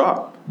 days to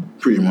drop.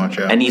 Pretty much,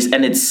 yeah. And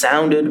it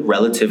sounded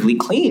relatively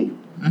clean.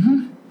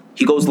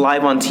 He goes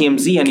live on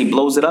TMZ and he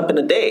blows it up in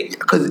a day.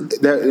 Because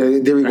there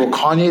we go.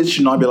 Kanye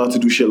should not be allowed to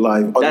do shit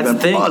live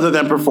other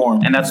than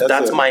perform. And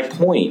that's my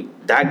point.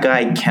 That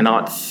guy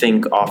cannot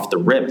think off the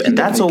rip, and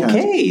that's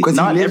okay. Because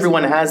not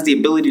everyone has the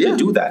ability to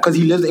do that. Because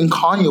he lives in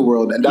Kanye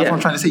world, and that's what I'm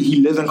trying to say. He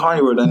lives in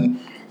Kanye world, and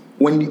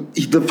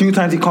the few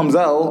times he comes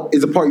out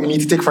is a part you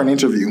need to take for an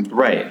interview,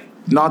 right?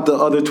 Not the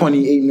other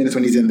 28 minutes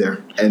when he's in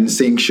there and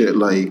saying shit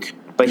like.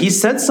 But he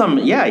said some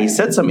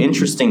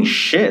interesting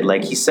shit.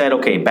 Like he said,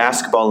 okay,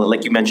 basketball,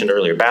 like you mentioned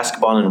earlier,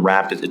 basketball and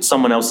rap, it's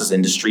someone else's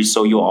industry,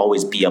 so you'll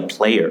always be a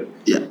player.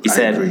 Yeah, he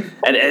said,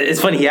 and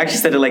it's funny, he actually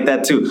said it like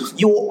that too.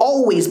 You'll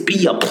always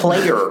be a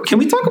player. Can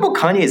we talk about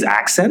Kanye's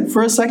accent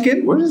for a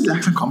second? Where does his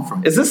accent come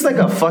from? Is this like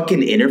a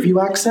fucking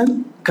interview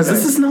accent? Because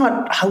this is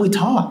not how he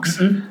talks.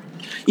 Mm-hmm.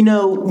 You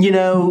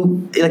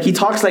know, like he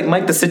talks like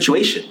Mike the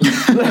Situation.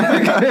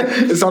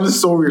 It sounds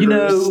so rehearsed. You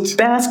know,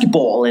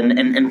 basketball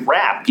and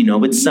rap,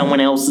 it's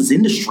someone else's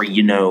industry,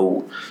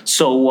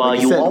 So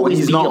like you'll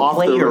always be a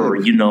player,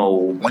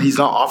 When he's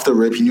not off the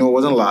rip, he knew it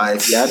wasn't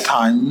live. He had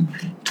time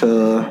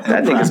to.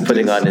 That thing is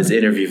putting on his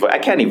interview. I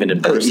can't even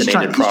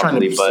impersonate it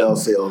properly,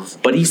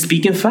 but he's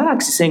speaking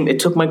facts. He's saying it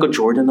took Michael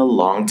Jordan a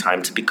long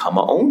time to become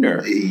an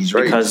owner. He's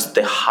right. Because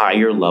the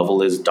higher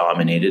level is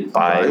dominated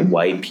by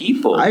white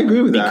people. I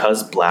agree with that.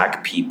 Because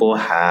black people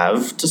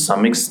have, to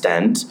some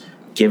extent,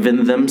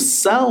 given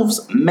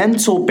themselves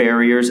mental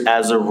barriers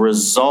as a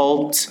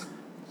result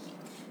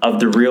of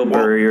the real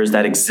barriers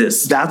that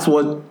exist. That's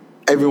what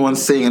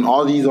everyone's saying, and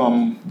all these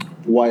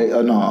black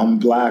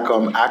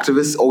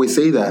activists always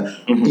say that.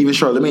 Mm-hmm. Even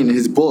Charlemagne in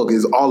his book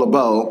is all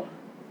about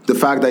the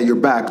fact that you're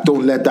black.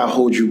 Don't let that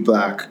hold you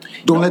back.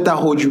 Don't let that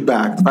hold you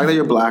back. The fact that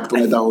you're black,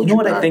 don't let that hold you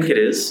back. You know what I think it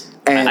is?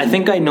 And I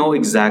think I know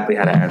exactly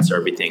how to answer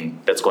everything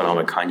that's going on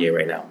with Kanye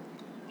right now.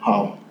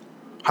 How?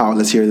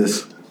 Let's hear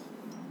this.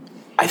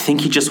 I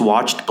think he just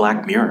watched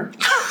Black Mirror.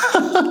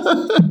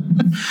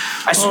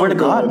 I swear to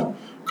God.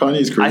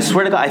 Kanye's crazy. I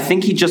swear to God, I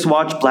think he just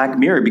watched Black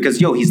Mirror because,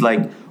 he's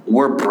like,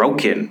 we're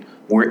broken.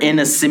 We're in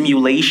a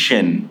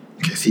simulation.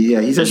 He's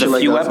There's a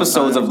few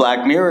episodes of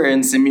Black Mirror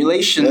in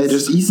simulations.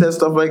 Yeah, he says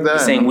stuff like that.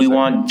 He's saying we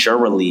want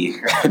jewelry.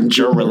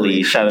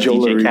 Jewelry. Shout out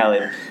DJ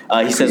Khaled.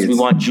 He says we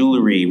want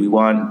jewelry, we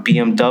want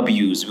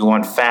BMWs, we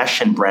want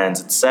fashion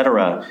brands,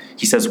 etc.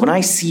 He says when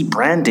I see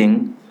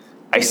branding,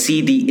 I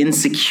see the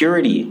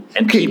insecurity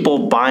and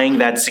people buying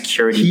that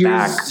security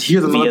back.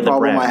 Here's another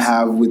problem I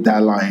have with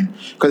that line.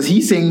 Because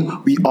he's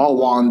saying we all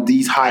want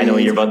these high. I know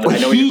you're about to.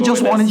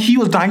 But he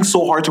was dying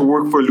so hard to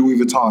work for Louis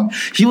Vuitton.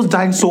 He was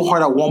dying so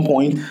hard at one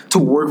point to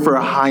work for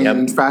a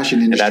high-end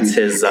fashion industry. And that's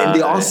his. And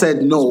they all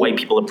said no. White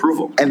people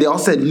approval. And they all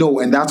said no,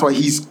 and that's why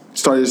he's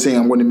started saying,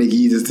 I'm going to make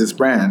Yeezy this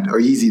brand.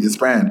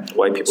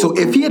 White people. So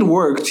if he had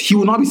worked, he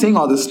would not be saying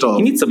all this stuff.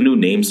 He needs some new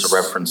names to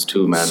reference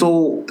too, man.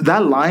 So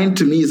that line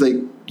to me is like,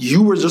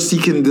 you were just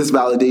seeking this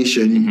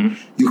validation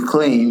you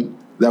claim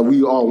that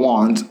we all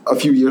want a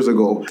few years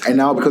ago. And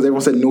now because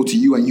everyone said no to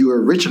you and you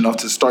were rich enough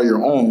to start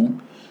your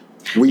own,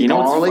 we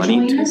all like...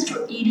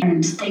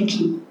 Thank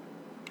you.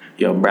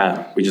 Yo,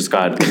 bruh, we just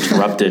got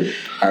interrupted.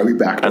 All right, we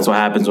back. That's what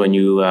happens when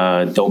you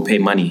don't pay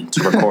money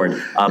to record.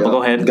 But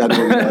go ahead.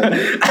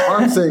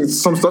 I'm saying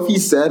some stuff he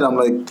said, I'm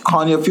like,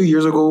 Kanye, a few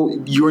years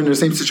ago, you were in the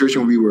same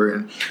situation we were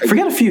in.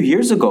 Forget a few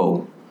years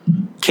ago.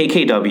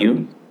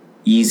 KKW,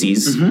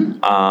 Yeezys,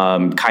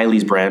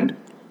 Kylie's brand.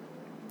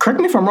 Correct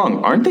me if I'm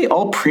wrong. Aren't they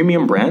all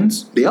premium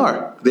brands? They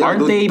are.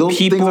 Aren't they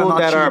people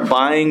that are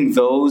buying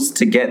those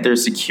to get their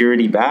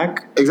security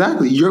back?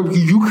 Exactly.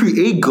 You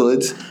create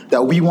goods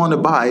that we want to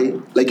buy,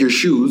 like your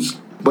shoes.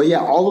 But yeah,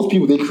 all those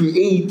people, they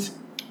create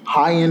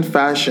high-end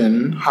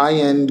fashion,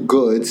 high-end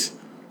goods.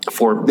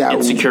 For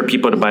insecure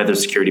people to buy their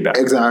security back.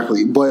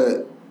 Exactly.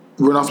 But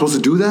we're not supposed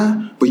to do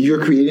that. But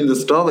you're creating the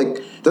stuff.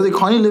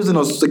 Kanye lives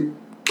in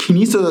he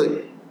needs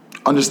to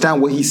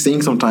understand what he's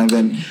saying sometimes,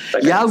 and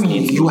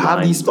you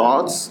have these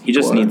thoughts. He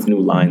just needs new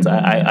lines.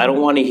 I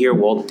don't want to hear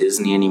Walt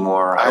Disney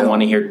anymore. I don't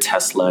want to hear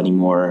Tesla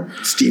anymore.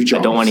 Steve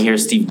Jobs. I don't want to hear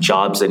Steve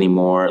Jobs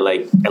anymore.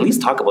 Like, at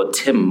least talk about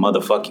Tim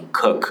motherfucking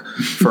Cook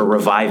for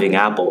reviving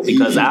Apple,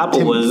 because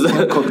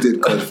Cook did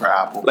good for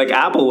Apple. Like,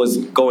 Apple was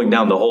going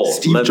down the hole.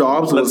 Steve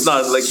Jobs was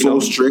so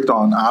strict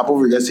on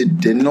Apple. Yes, he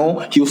didn't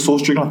know. He was so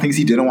strict on things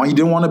he didn't want. He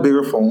didn't want a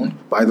bigger phone,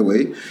 by the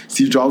way.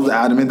 Steve Jobs was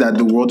adamant that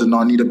the world did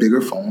not need a bigger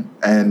phone,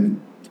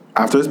 and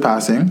after his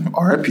passing,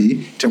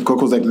 R.I.P., Tim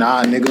Cook was like,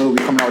 nah, nigga, we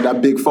coming out with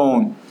that big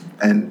phone.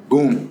 And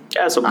boom.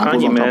 Yeah, so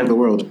Apple's Kanye, on top man, of the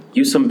world.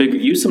 Use some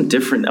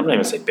different, I'm not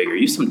even say bigger,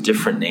 use some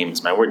different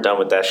names, man. We're done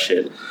with that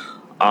shit.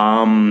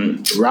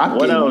 Rap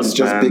what else, is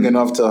just big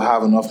enough to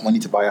have enough money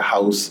to buy a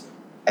house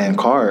and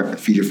car and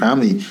feed your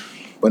family,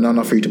 but not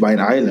enough for you to buy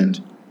an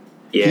island.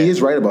 Yeah. He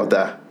is right about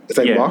that. It's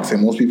like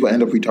boxing. Most people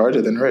end up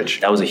retarded and rich.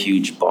 That was a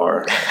huge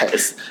bar. that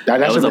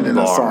should have been in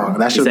a song.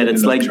 That he said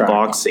it's like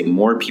boxing.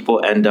 More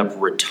people end up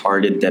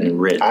retarded than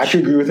rich. I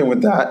actually agree with him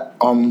with that.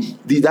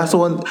 That's the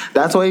one.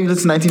 That's why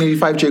this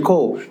 1985 J.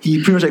 Cole. He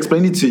pretty much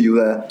explained it to you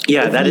that.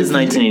 Yeah, that is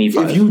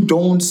 1985. If you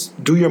don't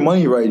do your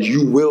money right,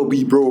 you will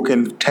be broke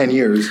in 10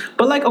 years.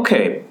 But like,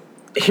 okay,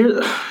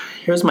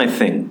 here's my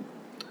thing.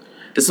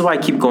 this is why I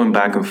keep going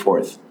back and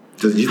forth.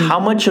 Does you think- How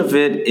much of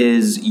it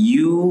is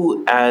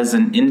you as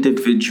an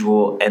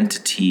individual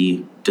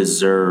entity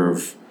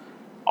deserve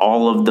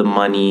all of the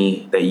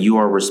money that you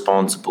are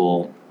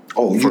responsible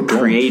Oh, you for don't.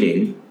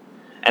 creating?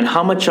 And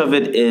how much of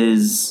it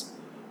is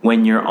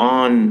when you're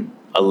on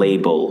a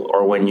label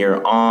or when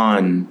you're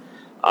on,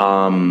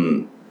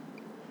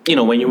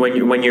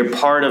 when you're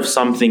part of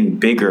something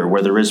bigger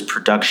where there is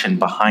production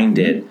behind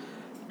it,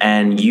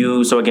 and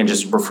you, so again,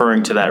 just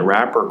referring to that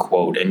rapper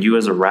quote, and you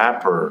as a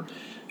rapper,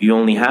 you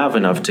only have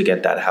enough to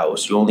get that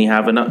house. You only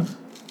have enough,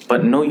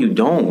 but no, you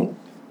don't.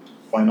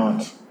 Why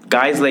not?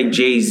 Guys like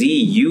Jay-Z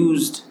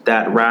used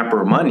that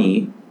rapper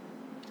money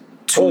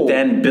to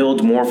then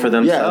build more for Yeah,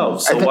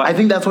 themselves. So I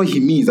think that's what he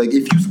means. Like,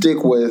 if you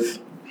stick with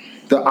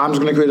I'm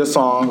just gonna create a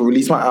song,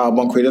 release my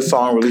album, create a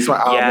song, release my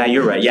album. Yeah,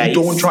 you're right. Yeah, you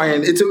don't try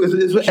and it's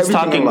he's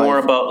talking more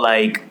about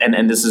like,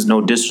 and this is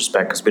no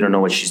disrespect because we don't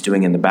know what she's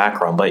doing in the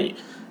background, but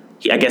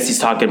I guess he's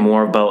talking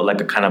more about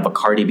like a kind of a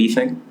Cardi B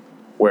thing,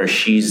 where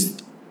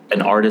she's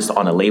an artist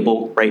on a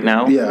label right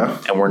now. Yeah.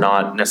 And we're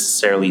not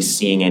necessarily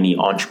seeing any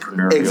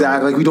entrepreneurial.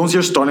 Exactly. Like, we don't see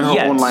her starting her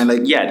own line.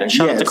 Like, and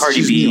shout out to Cardi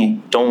she's B.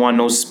 new. Don't want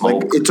no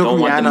smoke. Like, it took don't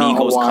Rihanna want the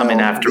Migos a while coming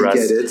after to us.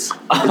 Get it. It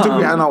took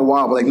Rihanna a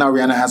while, but like now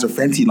Rihanna has her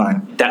Fenty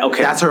line.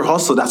 That's her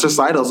hustle. That's her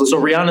side hustle.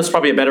 So Rihanna's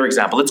probably a better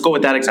example. Let's go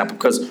with that example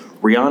because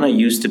Rihanna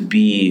used to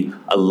be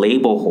a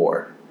label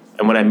whore.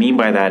 And what I mean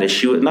by that is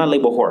she was not a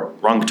label whore,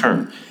 wrong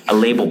term, a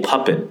label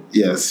puppet.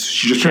 Yes,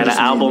 she had an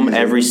album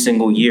every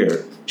single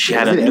year. She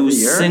had a new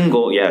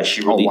single. Yeah, she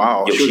released. Oh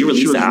wow, she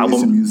released an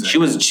album. She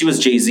was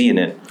Jay-Z in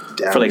it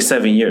for like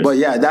 7 years. But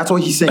yeah, that's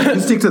what he's saying. If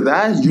you stick to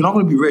that, you're not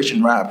going to be rich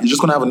in rap. You're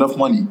just going to have enough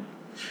money.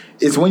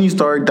 It's when you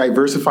start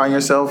diversifying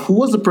yourself. Who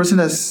was the person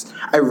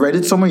I read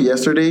it somewhere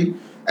yesterday,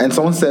 and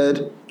someone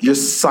said your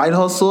side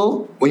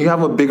hustle, when you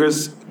have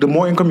the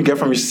more income you get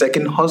from your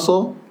second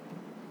hustle,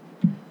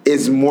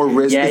 is more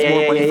risk. It's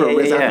more money for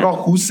risk. I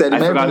forgot who said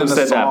it. I forgot who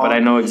said that, but I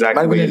know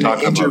exactly what you're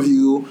talking about.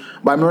 Interview,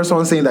 but I remember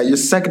someone saying that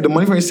the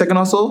money from your second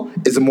hustle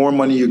is the more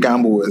money you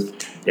gamble with.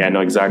 Yeah, I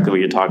know exactly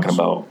what you're talking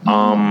about.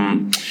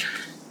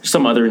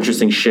 Some other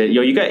interesting shit.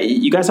 Yo,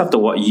 you guys have to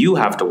watch. You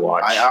have to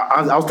watch.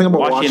 I was thinking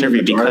about watching the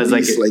interview because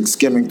like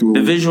skimming through. The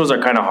visuals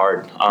are kind of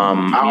hard.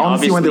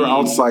 Honestly, when they were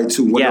outside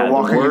too, when they're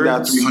walking in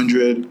that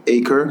 300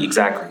 acre.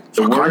 Exactly.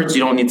 The words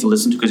you don't need to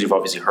listen to because you've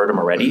obviously heard them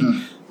already.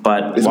 Mm-hmm.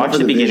 But watch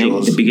the beginning.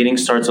 Visuals. The beginning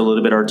starts a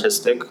little bit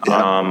artistic.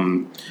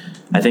 Yeah.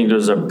 I think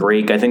there's a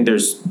break. I think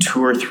there's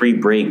 2 or 3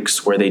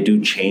 breaks where they do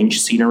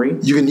change scenery.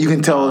 You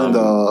can tell in the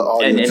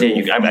audio and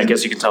too. I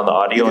guess you can tell the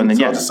audio, and then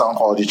the sound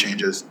quality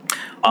changes.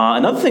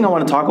 Another thing I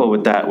want to talk about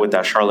with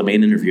that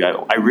Charlemagne interview,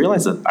 I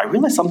realized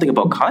something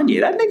about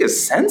Kanye. That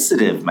nigga's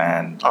sensitive,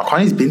 man. Oh,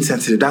 Kanye's been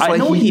sensitive. That's why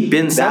he's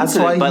been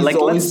sensitive. Why but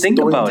like, let's think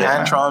about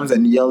tantrums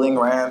and yelling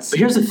rants. But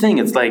here's the thing: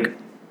 it's like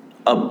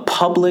a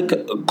public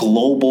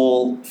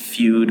global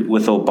feud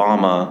with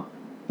Obama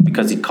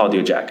because he called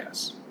you a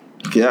jackass.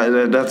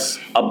 Yeah, that's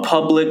a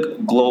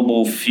public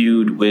global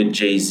feud with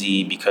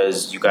Jay-Z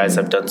because you guys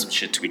have done some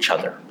shit to each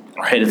other.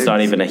 Right? It's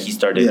not even a he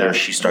started it or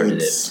she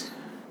started it.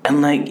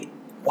 And like,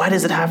 why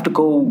does it have to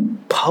go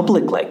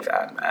public like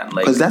that, man?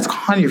 Like, because that's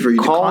Kanye for you.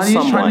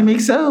 Kanye's trying to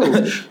make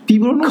sales.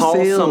 People don't know call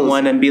sales.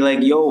 Someone and be like,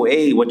 yo,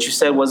 hey, what you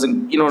said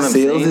wasn't, you know what I'm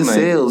saying? Sales is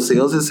sales.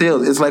 Sales is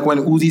sales. It's like when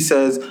Uzi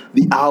says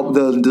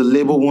the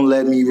label won't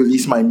let me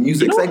release my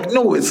music. It's like,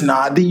 no, it's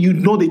not. They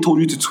told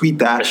you to tweet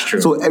that. That's true.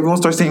 So everyone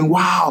starts saying,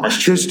 wow,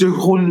 they're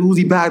holding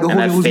Uzi back. They're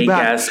holding Uzi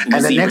back.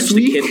 And the next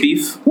week,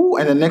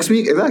 and the next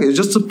week, exactly, it's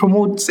just to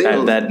promote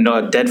sales.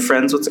 Dead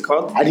Friends, what's it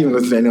called? I didn't even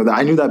listen to any of that.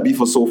 I knew that beef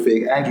was so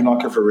fake. I do not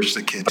care for Rich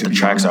the Kid. But the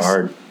tracks are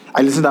hard.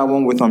 I listened to that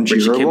one with G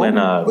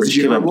Herbo. Rich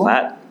Kid went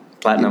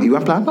platinum. You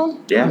went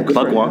platinum? Yeah,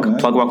 Plug Walk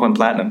went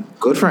platinum.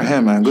 Good for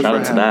him, man. Shout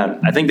out to that.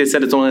 I think they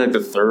said it's only like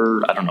the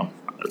third. I don't know.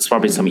 It's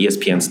probably some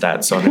ESPN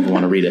stats, so I don't even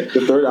want to read it.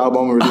 The third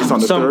album released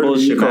on the third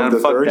week of the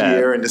third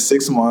year in the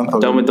 6th month. I'm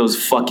done with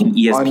those fucking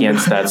ESPN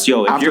stats.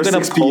 Yo, if you're gonna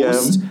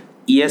post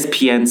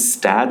ESPN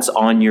stats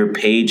on your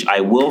page, I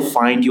will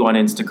find you on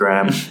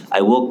Instagram.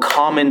 I will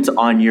comment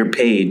on your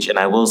page, and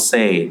I will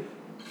say,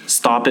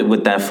 stop it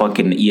with that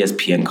fucking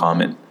ESPN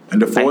comment. In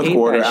the fourth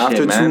quarter,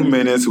 after 2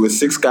 minutes, with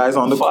 6 guys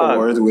on the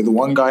court, with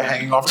 1 guy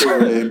hanging off the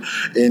rim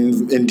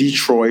in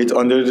Detroit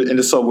in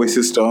the subway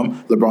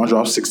system, LeBron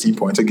drops 16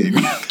 points a game.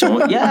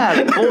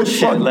 Like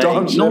bullshit.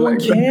 Like, no one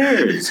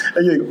cares.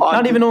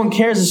 Not even no one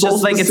cares. It's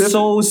just like it's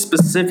so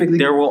specific.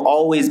 There will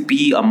always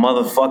be a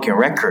motherfucking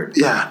record.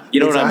 Yeah,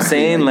 you know what I'm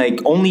saying? Like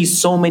only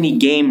so many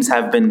games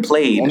have been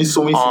played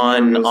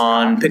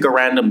on pick a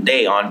random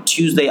day on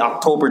Tuesday,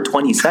 October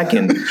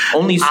 22nd.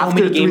 Only so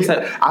many games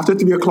after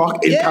 3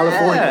 o'clock in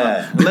California.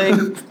 Like,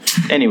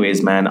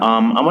 anyways, man.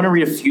 I want to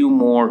read a few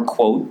more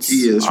quotes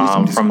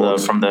from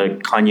the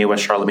Kanye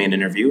West Charlemagne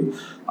interview.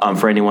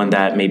 For anyone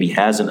that maybe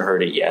hasn't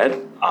heard it yet,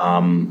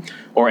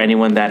 or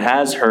anyone that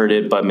has heard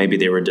it but maybe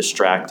they were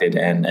distracted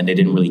and they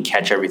didn't really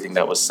catch everything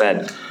that was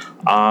said.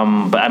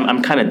 But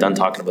I'm kind of done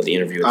talking about the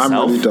interview itself.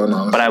 I'm really done,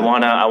 honestly. But I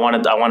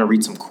wanna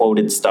read some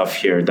quoted stuff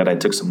here that I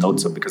took some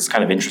notes of because it's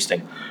kind of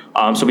interesting.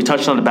 So we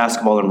touched on the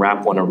basketball and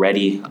rap one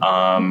already.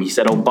 He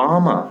said,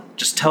 "Obama,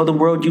 just tell the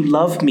world you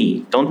love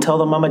me. Don't tell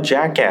them I'm a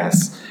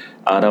jackass."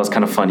 That was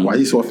kind of funny. Why are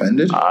you so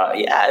offended?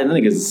 Yeah, I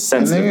think it's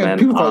sensitive, man.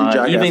 People call you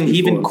jackass He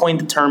even before. coined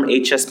the term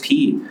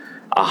HSP,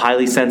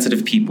 highly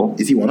sensitive people.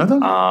 Is he one of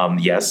them?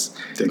 Yes.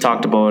 He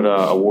talked about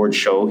award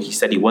show. He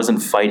said he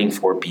wasn't fighting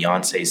for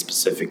Beyonce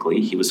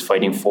specifically. He was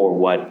fighting for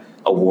what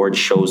award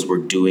shows were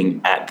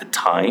doing at the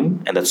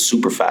time, and that's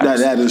super facts.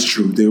 that is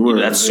true. They were.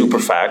 That's super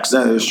facts.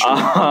 That is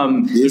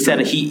true. He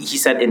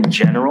said in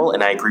general,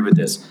 and I agree with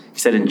this. He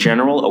said in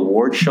general,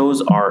 award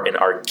shows are an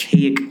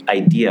archaic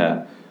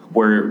idea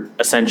where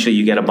essentially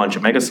you get a bunch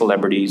of mega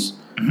celebrities,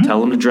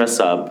 tell them to dress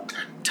up,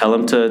 tell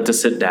them to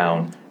sit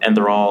down, and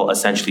they're all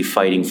essentially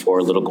fighting for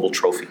a little gold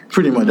trophy.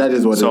 Pretty much, that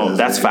is what it is. So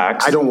that's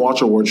facts. I don't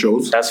watch award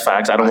shows. That's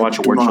facts. I don't watch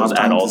do award not shows have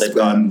at time all. to They've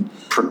gotten They're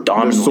so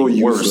predominantly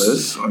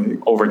useless. worse Like,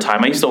 over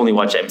time. I used to only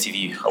watch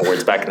MTV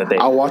awards back in the day.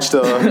 I watched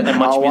Much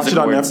I'll watch Music it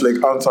on Awards.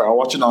 Netflix. I'm sorry, I'll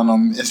watch it on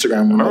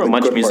Instagram. Remember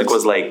Much Music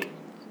was like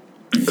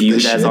viewed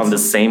as shit. on the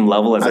same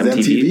level as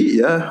MTV? MTV,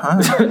 yeah.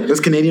 Huh? It was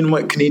Canadian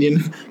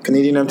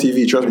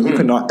MTV. Trust me, you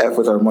could not F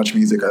with our Much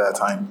Music at that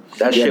time.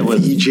 That We shit had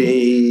was-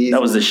 VJs.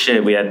 That was the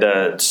shit. We had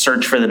to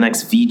search for the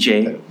next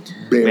VJ.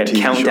 Bare We had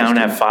TV Countdown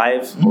shows. at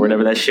 5 or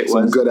whatever that shit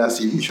Some was. good ass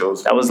TV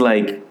shows. That was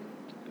like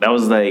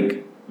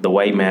the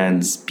white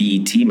man's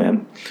BET,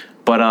 man.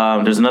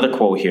 But there's another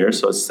quote here.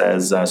 So it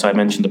says, so I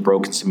mentioned the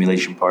broken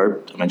simulation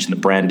part. I mentioned the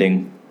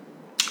branding.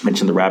 I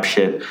mentioned the rap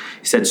shit.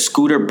 He said,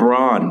 Scooter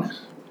Braun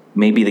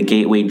may be the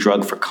gateway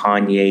drug for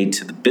Kanye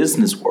to the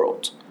business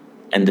world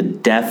and the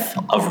death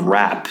of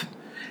rap.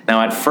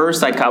 Now, at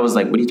first, I was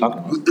like, what are you talking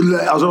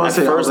about? I was about to At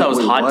say. first, like, I was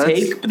wait, hot what?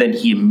 take, but then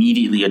he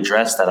immediately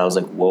addressed that. I was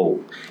like,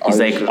 whoa. He's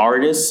like,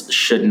 artists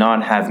should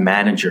not have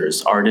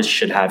managers. Artists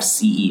should have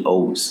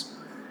CEOs.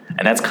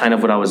 And that's kind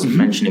of what I was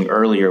mentioning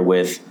earlier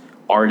with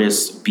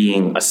artists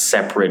being a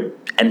separate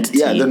entity.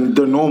 Yeah,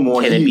 they're no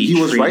more. Can it be He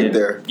was right treated-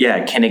 there.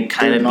 Yeah, can it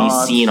kind They're of be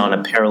not- seen on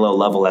a parallel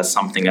level as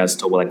something as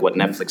to like what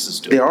Netflix is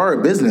doing? They are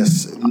a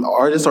business.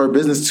 Artists are a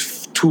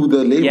business to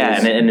the labels.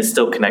 Yeah, and it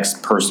still connects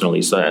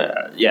personally. So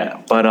yeah,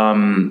 but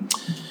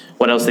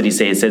what else did he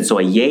say? He said so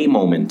a yay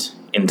moment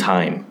in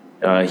time.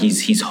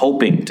 He's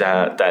hoping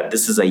that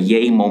this is a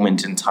yay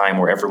moment in time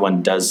where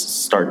everyone does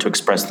start to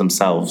express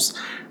themselves.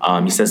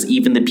 He says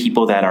even the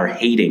people that are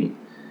hating,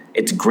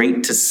 it's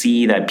great to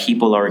see that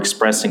people are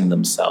expressing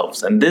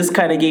themselves. And this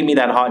kind of gave me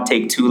that hot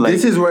take too. Like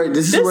this is where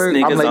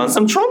nigga's I'm like, on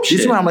some Trump shit.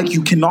 This is where I'm like,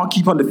 you cannot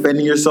keep on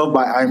defending yourself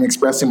by I'm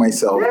expressing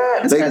myself. Yeah,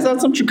 this Like, guy's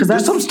on some shit because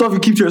there's some stuff you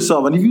keep to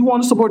yourself, and if you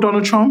want to support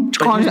Donald Trump,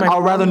 But here's my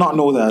I'd rather not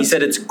know that. He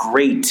said it's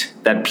great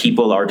that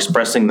people are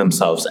expressing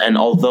themselves. And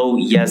although,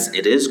 yes,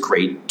 it is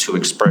great to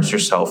express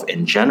yourself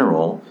in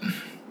general,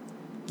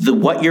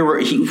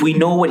 we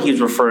know what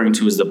he's referring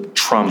to as the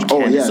Trump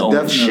can his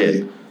own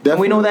shit. And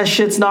we know that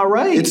shit's not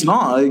right. It's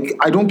not. Like,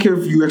 I don't care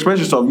if you express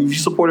yourself. If you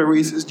support a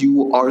racist,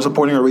 you are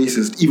supporting a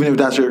racist. Even if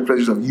that's your expression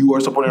yourself, you are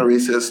supporting a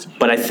racist.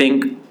 But I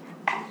think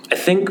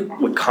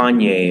with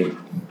Kanye,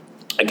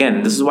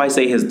 again, this is why I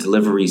say his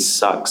delivery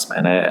sucks,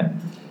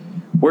 man.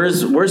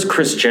 Where's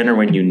Kris Jenner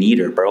when you need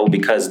her, bro?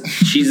 Because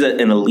she's an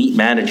elite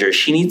manager.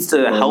 She needs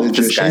to help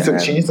this guy.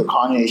 She needs to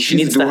Kanye. She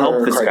needs to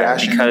help this guy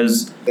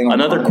because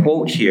another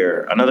quote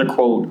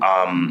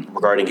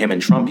regarding him and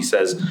Trump, he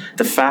says,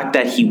 the fact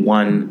that he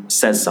won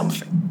says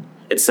something.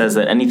 It says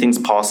that anything's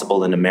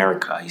possible in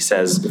America. He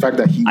says, The fact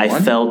that he won? I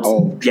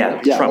felt,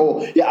 yeah. Trump.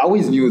 Oh, yeah. I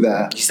always knew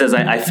that. He says,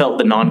 I felt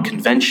the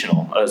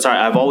non-conventional.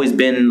 I've always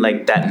been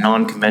like that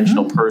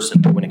non-conventional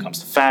person when it comes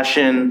to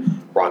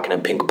fashion, rocking a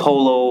pink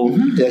polo,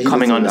 Yeah, he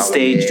coming did on the that.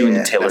 stage, doing the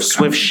Yeah, Taylor that's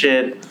Swift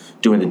shit,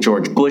 doing the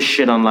George Bush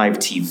shit on live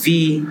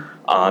TV.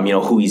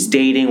 Who he's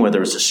dating,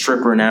 whether it's a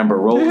stripper in Amber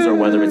Rose or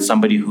whether it's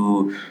somebody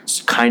who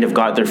kind of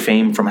got their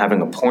fame from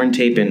having a porn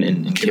tape in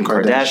Kim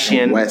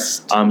Kardashian.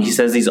 West. He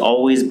says he's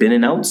always been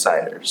an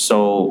outsider.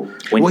 So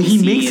when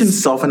he makes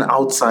himself an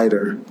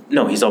outsider.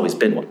 No, he's always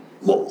been one.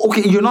 Well,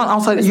 okay, you're not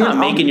outsider. It's you're not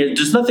making you.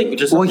 There's nothing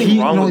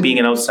wrong with being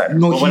an outsider.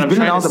 No, But he's what I'm been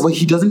an trying to outsider, but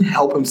he doesn't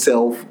help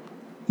himself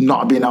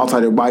not be an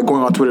outsider by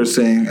going on Twitter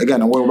saying,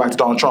 again, we're back to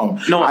Donald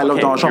Trump. No, I love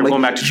okay, Donald Trump. you're Like,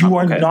 going back to you Trump,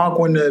 are okay. not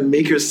going to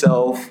make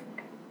yourself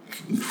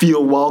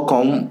feel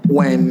welcome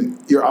when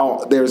you're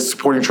out there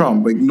supporting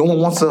Trump. Like no one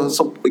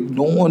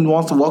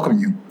wants to welcome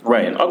you.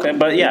 Right. Okay.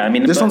 But yeah, I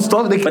mean, There's some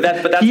stuff. Like, but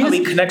that's how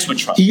he connects with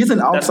Trump. He is an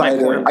That's my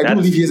outsider. point. I do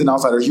believe he is an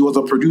outsider. He was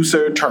a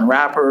producer turned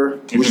rapper,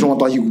 which no one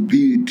thought he could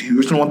be.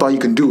 Which no one thought he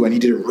could do, and he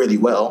did it really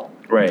well.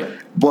 Right.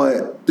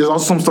 But there's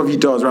also some stuff he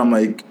does where I'm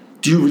like,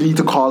 do you really need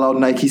to call out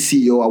Nike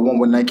CEO? I want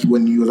when Nike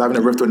when he was having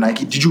a rift with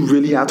Nike. Did you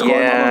really have to call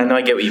Yeah, out? no,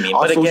 I get what you mean.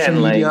 On But social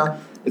again, media,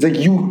 it's like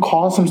you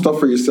call some stuff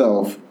for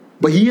yourself.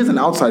 But he is an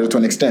outsider to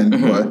an extent,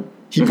 but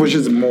he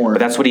pushes more. But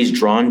that's what he's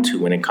drawn to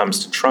when it comes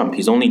to Trump.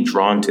 He's only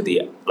drawn to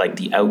the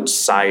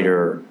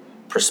outsider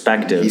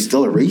perspective. He's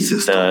still a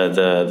racist.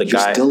 The You're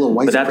guy. still a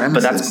white but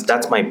supremacist.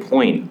 that's my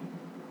point.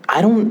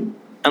 I don't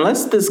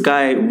unless this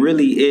guy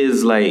really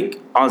is like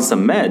on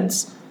some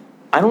meds.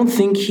 I don't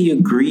think he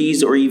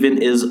agrees or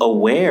even is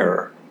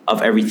aware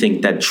of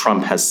everything that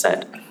Trump has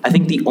said. I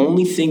think the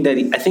only thing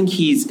I think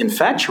he's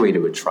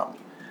infatuated with Trump.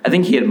 I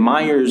think he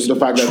admires The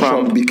fact that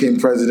Trump became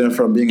president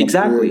from being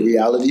Exactly. a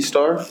reality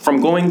star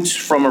from going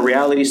from a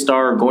reality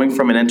star or going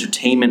from an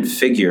entertainment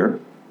figure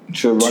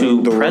to to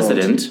running the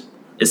president world.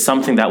 is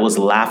something that was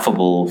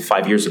laughable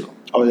 5 years ago,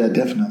 Oh yeah,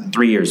 definitely.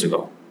 3 years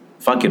ago.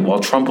 Fuck it, while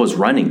Trump was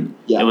running,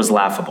 Yeah. it was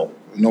laughable.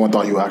 No one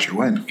thought he would actually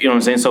win. You know what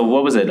I'm saying? So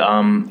what was it?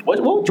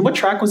 What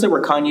track was it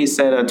where Kanye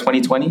said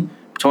 2020?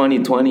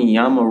 2020,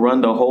 I'ma run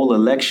the whole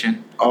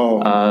election.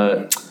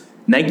 Oh,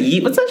 Nike,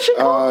 what's that shit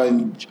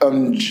called?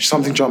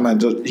 Something Jumpman.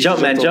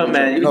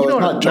 Jumpman. No, You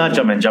know it's not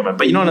Jumpman,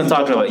 but you know what I'm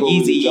talking about.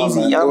 Easy. It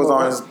was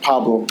on his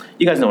Pablo.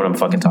 You guys know what I'm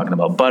fucking talking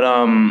about. But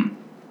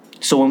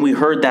so when we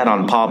heard that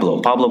on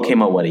Pablo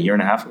came out, what, a year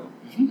and a half ago?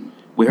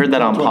 We heard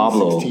that on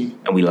Pablo 2016.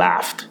 and we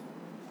laughed.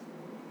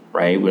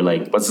 Right? We're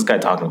like, what's this guy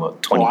talking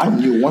about? I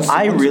knew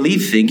I really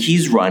think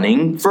he's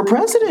running for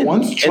president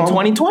in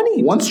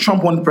 2020. Once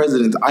Trump won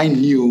president, I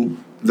knew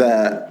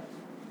that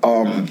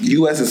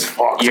U.S. is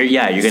fucked. You're gonna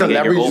get your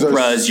Celebrities are-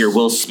 Oprahs, your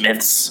Will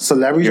Smiths,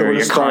 Celebrities are your going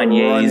to start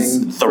Kanye's,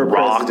 running The for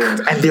Rock,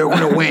 president, and they're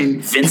going to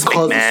win Vince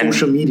because McMahon. of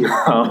social media.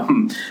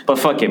 But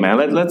fuck it, man.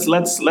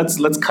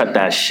 Let's cut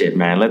that shit,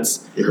 man.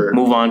 Let's You heard.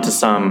 move on to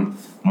some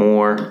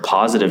more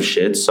positive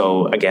shit.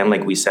 So again,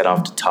 like we said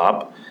off the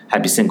top,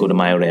 happy Cinco de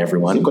Mayo to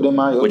everyone. Cinco de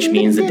Mayo. Which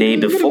means the day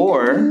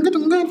before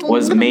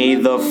was May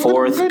the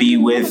 4th be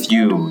with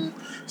you.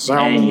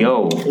 And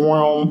yo,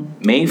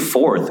 May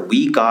 4th,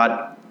 we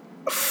got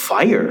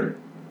fire.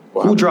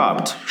 Wow. Who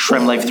dropped?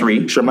 Shrem Life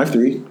 3. Shrem Life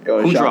 3.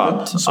 Who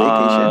dropped?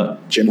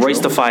 Royce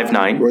the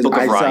 5'9", Book of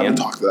I Ryan. haven't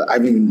talked to that. I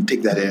didn't even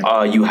take that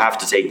in. You have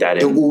to take that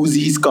The in.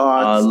 Uzi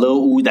Scott,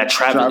 Lil Uzi, that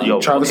Travis,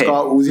 Travis okay.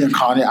 Scott, Uzi, and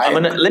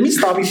Kanye. Let me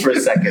stop you for a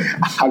second.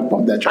 I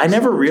bump that. I Travis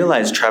never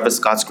realized Travis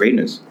Scott's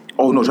greatness.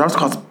 Oh no, Travis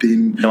Scott's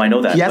been. No, I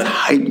know that. He has but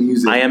hype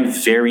music. I am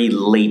very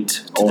late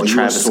to the you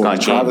Travis were Scott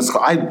game. Travis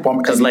Scott. I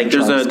bump Because like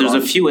everything there's Travis a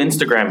Scott. few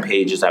Instagram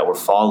pages that we're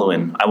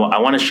following. I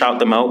want to shout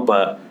them out,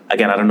 but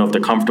again, I don't know if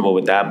they're comfortable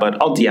with that.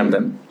 But I'll DM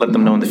them, let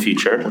them know in the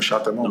future. We'll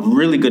shout them out.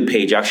 Really good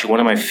page, actually, one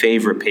of my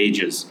favorite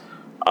pages.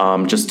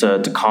 Just to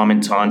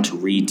comment on, to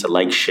read, to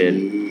like shit.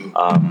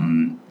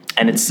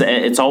 And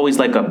it's always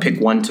like a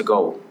pick one to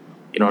go.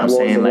 You know what I'm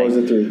saying? What was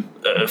Like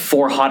it?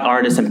 4 hot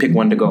artists and pick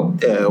one to go.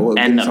 Yeah, well,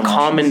 give and me a some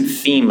common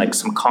options. theme, like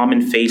some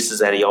common faces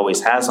that he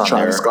always has on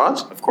Travis there.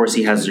 Scott? Of course,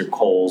 he has your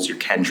Coles, your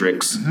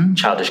Kendricks,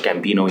 Childish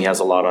Gambino. He has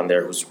a lot on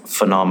there who's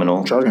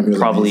phenomenal. Childish Gambino's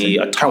Probably amazing.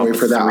 a Can't top wait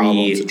for that album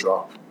 3 to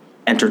drop.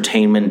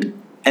 entertainment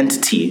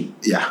entity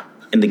Yeah,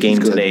 in the game He's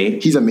good. today.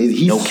 He's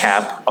amazing. No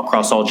cap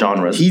across all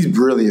genres. He's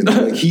brilliant.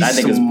 Like, he's I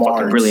think it's smart.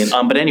 fucking brilliant.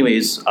 But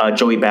anyways,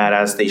 Joey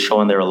Badass, they show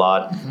on there a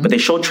lot. But they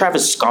show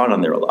Travis Scott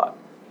on there a lot.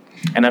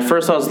 And at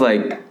first I was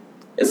like,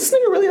 is this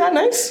nigga really that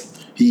nice?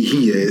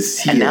 He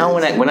is. And now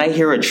when I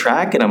hear a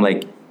track and I'm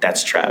like,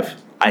 that's Trav.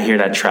 I hear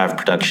that Trav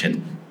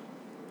production.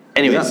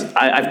 Anyways, Yeah.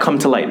 I've come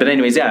to light. But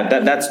anyways, yeah,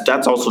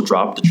 that's also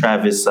dropped. The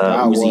Travis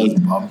that was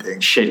Uzi bumping.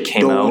 shit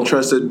came Don't out.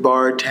 trust a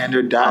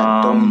bartender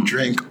that don't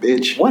drink,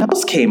 bitch. What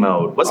else came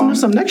out? Wasn't there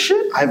some next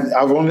shit?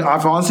 I've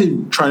honestly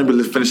trying to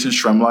be finishing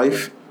Shrem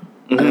Life.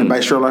 And by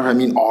Shrem Life I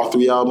mean all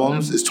 3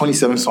 albums. It's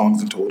 27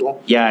 songs in total.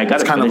 Yeah, I gotta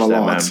It's kind of finish a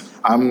that,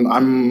 lot.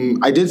 man.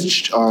 I did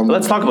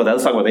Let's talk about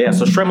that. Yeah,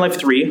 so Shrem Life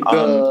 3.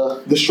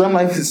 the Shrem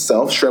Life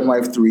itself, Shrem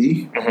Life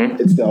 3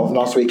 itself,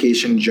 Lost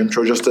Vacation, Gym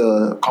Show, just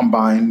to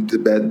combine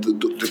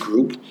the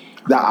group.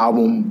 That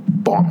album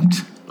bombed.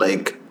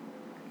 Like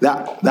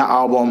that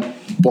album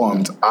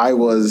bombed. I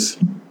was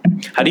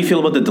How do you feel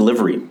about the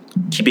delivery?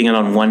 Keeping it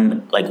on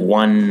one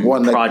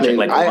project.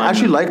 I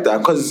actually like that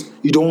because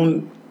you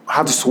don't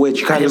have to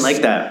switch. You I kind didn't of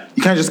like that.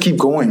 You kind of just keep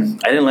going.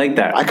 I didn't like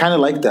that. I kind of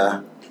like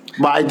that,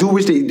 but I do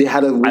wish they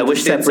had a. I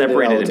wish they had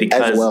separated it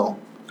because as well.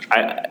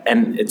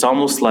 and it's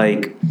almost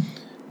like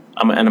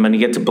I'm going to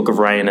get to Book of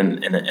Ryan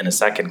in a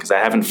second because I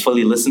haven't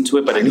fully listened to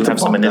it, but I do need to have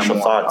some bump that initial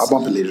more. thoughts. I'll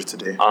bump it later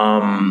today.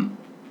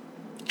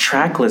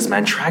 Tracklist,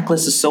 man.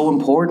 Tracklist is so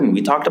important.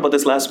 We talked about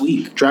this last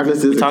week. Tracklist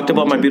is We talked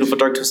about My important. Beautiful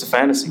Dark Twisted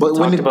Fantasy. But we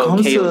when talked it about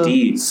comes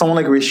KOD. to someone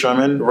like Ray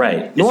Sherman,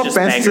 Right. No It's just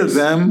offense bangers. to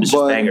them, It's just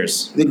but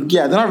bangers.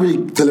 they're not really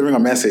delivering a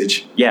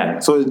message. Yeah.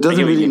 So it I doesn't get what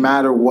you really mean.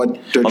 matter what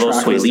their Although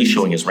track Sway Lee list is.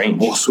 showing his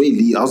range. Oh, Sway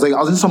Lee! I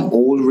was in some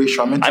old Ray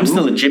Sherman. I'm too.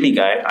 still a Jimmy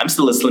guy. I'm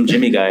still a Slim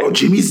Jimmy guy. Oh,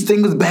 Jimmy's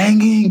thing was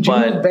banging. Jimmy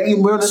But was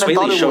banging more than Sway I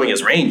thought Lee's it showing was.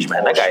 his range,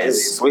 man. That guy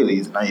is. Sway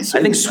Lee's nice.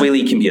 I think Sway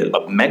Lee can be a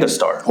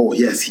megastar. Oh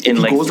yes, in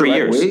like 3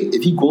 years.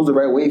 If he goes the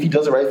right way, if he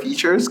does the right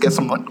features, get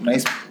some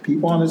nice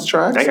people on his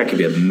tracks, That guy could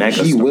be a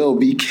megastar. he will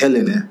be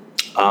killing it.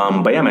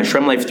 But yeah, man,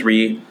 Shrem Life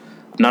 3, I'm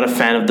not a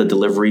fan of the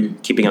delivery,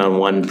 keeping it on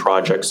one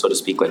project, so to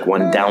speak, like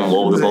one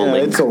downloadable Yeah,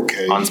 link it's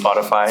okay. on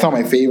Spotify. It's not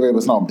my favorite, but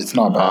it's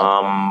not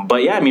bad.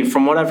 But yeah, I mean,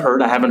 from what I've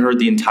heard, I haven't heard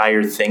the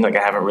entire thing. Like,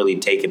 I haven't really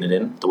taken it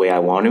in the way I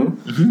want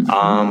to.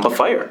 But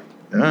fire.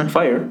 Yeah.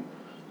 Fire.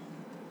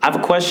 I have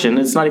a question.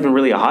 It's not even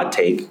really a hot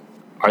take.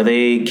 Are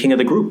they king of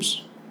the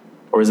groups?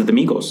 Or is it the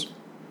Migos?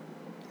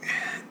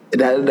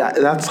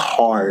 That's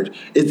hard.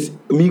 It's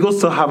Migos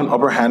still have an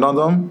upper hand on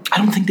them. I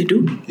don't think they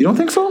do. You don't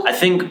think so? I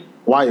think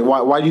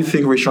Why do you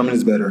think Ray Shremmerd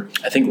is better?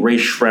 I think Ray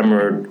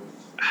Shremmerd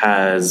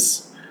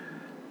has.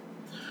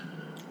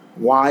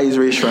 Why is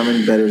Ray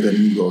Shremmerd better than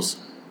Migos?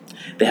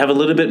 They have a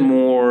little bit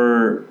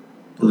more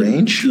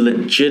Range?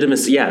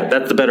 legitimacy. Yeah,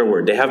 that's the better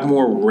word. They have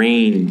more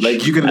range,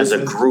 Like, you can as a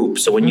listen- group.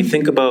 So when you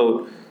think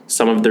about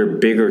some of their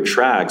bigger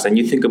tracks, and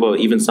you think about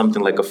even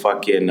something like a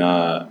fucking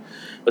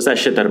what's that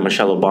shit that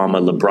Michelle Obama,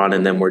 LeBron,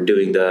 and them were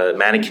doing, the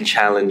Mannequin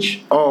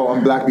Challenge. Oh,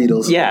 on Black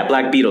Beatles. Yeah,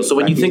 Black Beatles. So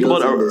when Black you think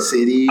Beatles about in the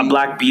city. a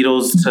Black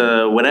Beatles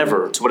to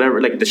whatever,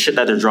 like the shit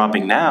that they're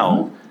dropping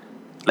now,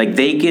 like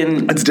they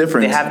can. It's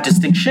different. They have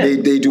distinct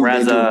shit. They do.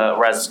 Whereas, they do.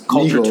 whereas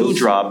Culture Migos, 2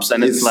 drops,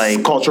 and it's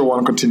like Culture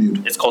 1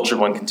 continued. it's Culture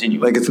 1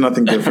 continued. Like, it's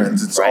nothing different.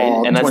 It's Right,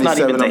 all and that's not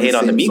even 27 to of hate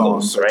on the same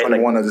Migos, songs, right?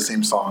 21 of the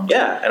same songs.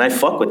 Yeah, and I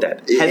fuck with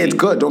that. Heavy. It's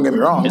good, don't get me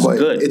wrong, It's but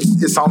good.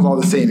 it sounds all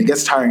the same. It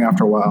gets tiring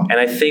after a while. And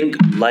I think,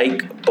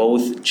 like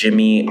both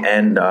Jimmy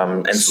and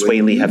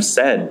Sway Lee have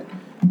said,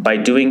 by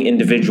doing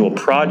individual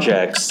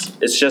projects,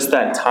 it's just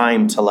that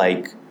time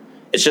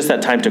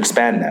to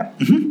expand now,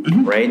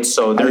 right?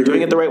 So they're agree.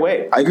 doing it the right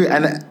way. I agree,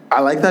 and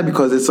I like that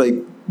because it's like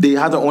they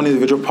had their own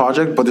individual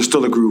project, but they're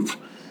still a group,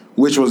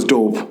 which was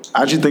dope.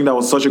 I actually think that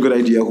was such a good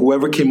idea.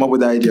 Whoever came up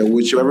with that idea,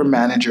 whichever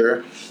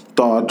manager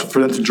thought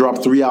for them to drop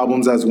 3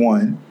 albums as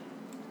one,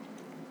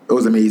 it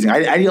was amazing.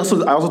 I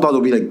also thought it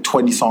would be like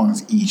 20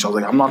 songs each. I was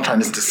like, I'm not trying to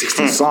listen to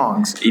 60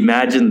 songs.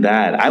 Imagine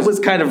that. I was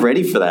kind of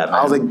ready for that, man.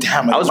 I was like,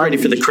 damn. I was ready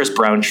for the Chris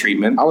Brown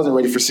treatment. I wasn't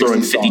ready for 60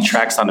 Throwing songs. 50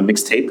 tracks on a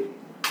mixtape.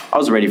 I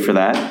was ready for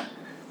that.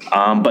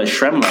 But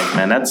Shrem, like,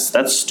 man, that's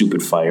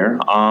stupid fire.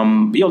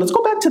 Yo, let's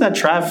go back to that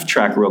Trav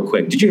track real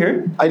quick. Did you hear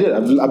it? I did.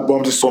 I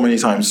bumped it so many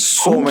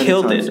times. Who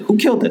killed it? Who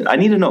killed it? I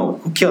need to know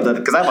who killed it,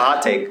 because I have a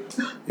hot take.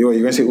 Yo, you're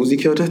gonna say Uzi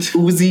killed it?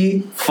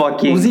 Uzi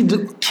fucking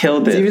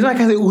killed The it. reason I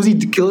can say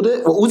Uzi killed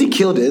it, well, Uzi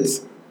killed it,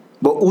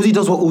 but Uzi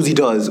does what Uzi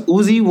does.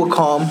 Uzi will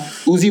come,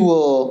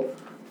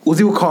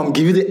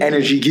 give you the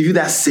energy, give you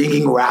that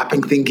singing,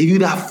 rapping thing, give you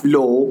that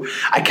flow.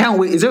 I can't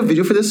wait. Is there a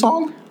video for this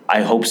song?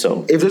 I hope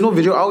so. If there's no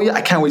video out yet,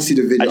 I can't wait to see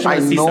the video. I just want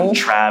to see some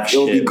Trav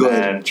it'll shit, be good.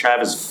 man.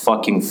 Trav is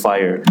fucking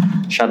fire.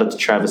 Shout out to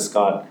Travis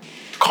Scott.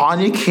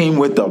 Kanye came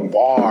with the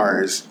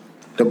bars.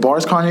 The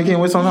bars Kanye came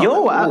with somehow.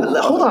 Yo,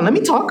 hold on. Let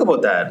me talk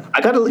about that.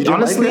 I gotta didn't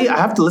honestly. like that?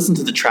 I have to listen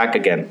to the track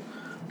again.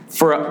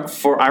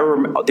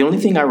 The only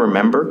thing I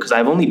remember, because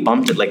I've only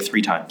bumped it like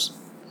 3 times,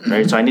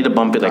 right? So I need to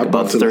bump it like I about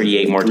bumped it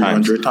 38 more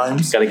times. 300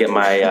 times. Got to get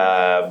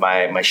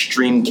my my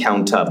stream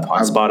count up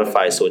on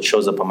Spotify, so it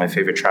shows up on my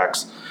favorite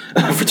tracks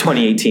for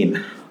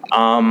 2018.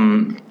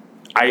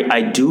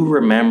 I do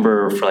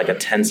remember for like a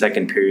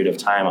 10-second period of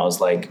time, I was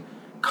like,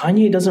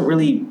 Kanye doesn't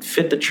really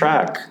fit the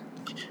track.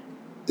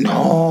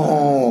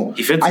 No,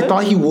 He fits I it?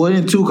 thought he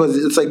wouldn't too because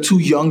it's like 2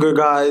 younger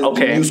guys,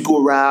 Okay. new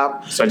school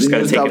rap. So I just the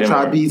gotta new take style it in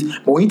trap more. beats.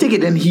 But when you take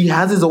it in, he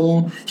has his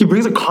own. He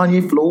brings a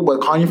Kanye flow, but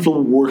Kanye flow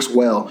works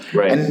well.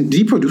 Right. And did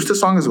he produce the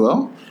song as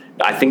well?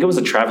 I think it was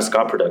a Travis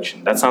Scott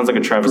production. That sounds like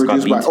a Travis Scott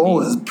Produced beat by to me.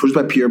 it's produced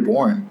by Pierre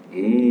Bourne.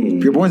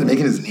 Pierre Bourne's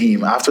making his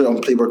name after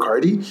Playboy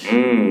Cardi.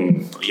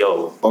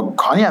 Yo, But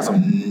Kanye has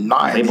some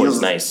nice. Playboy's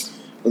nice.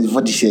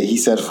 What did he say? He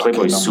said, Playboy's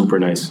fucking, super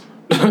nice.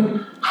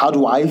 how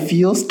do I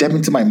feel? Step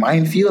into my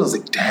mind feel. I was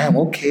like, damn,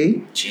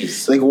 okay.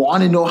 Jeez. Like,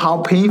 want to know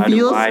how pain How do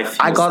feels? I feel?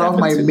 I got Step off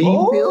my into-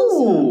 main pills.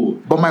 Oh.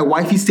 But my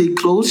wifey stayed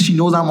close. She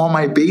knows I'm on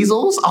my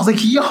basils. I was like,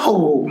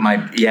 yo.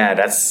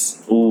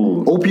 That's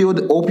ooh,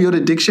 Opioid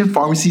addiction.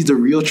 Pharmacy's the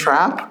real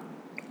trap.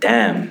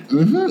 damn,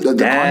 The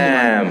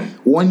damn. Kanye line.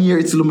 1 year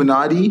it's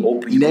Illuminati.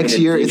 Opioid Next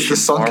year it's the addiction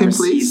sunken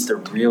pharmacy's place. the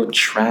real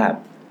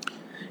trap.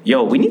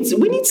 Yo, we need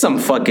some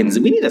fucking.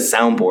 We need a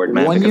soundboard,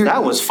 man, 1 because year-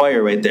 that was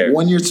fire right there.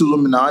 1 year it's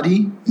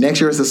Illuminati. Next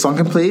year it's the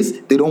sunken place.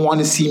 They don't want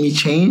to see me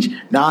change.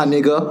 Nah,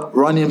 nigga,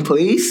 run in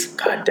place.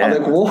 God damn.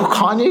 I'm like, whoa,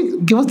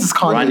 Kanye, give us this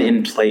Kanye. Run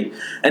in play,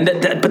 and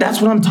but that's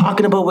what I'm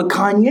talking about with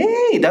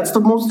Kanye. That's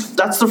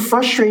the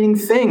frustrating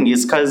thing,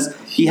 is because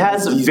he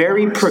has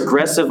very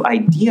progressive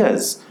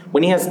ideas.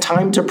 When he has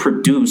time to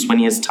produce, when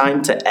he has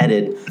time to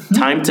edit,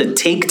 time to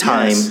take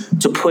time Yes.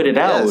 to put it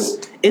out,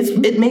 Yes.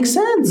 it makes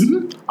sense.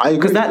 I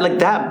agree. Because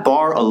that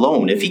bar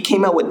alone, if he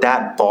came out with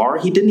that bar,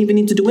 he didn't even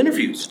need to do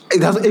interviews.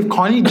 If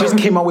Kanye just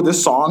came out with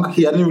this song,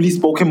 he hadn't really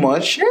spoken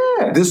much.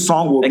 Yeah. This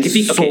song will Like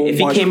be if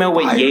he much came out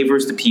with fire. Ye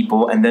vs. the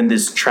People and then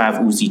this Trav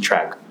Uzi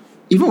track,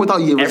 Even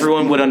without Ye,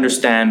 everyone would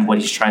understand what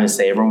he's trying to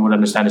say. Everyone would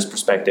understand his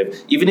perspective.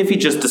 Even if he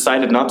just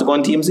decided not to go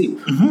on TMZ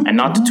and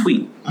not to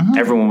tweet,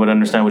 everyone would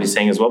understand what he's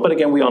saying as well. But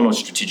again, we all know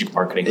strategic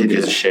marketing. Who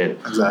gives a shit?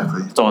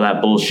 Exactly. It's all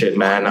that bullshit,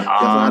 man.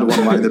 I had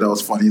one line that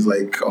was funny. He's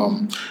like,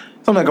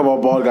 something like about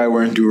a bald guy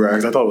wearing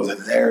do-rags. I thought it was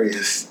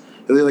hilarious.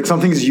 They're like,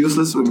 something's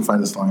useless. We can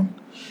find this line.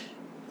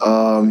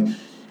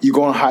 You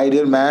go and hide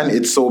it, man.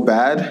 It's so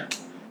bad.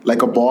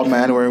 Like a bald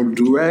man wearing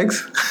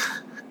do-rags.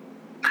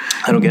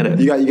 I don't get it.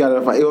 You got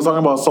to. It was talking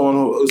about someone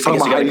who was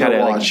talking I guess about you hiding gotta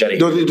a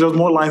kinda, watch. like, There's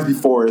more lines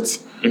before it.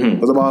 It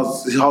was about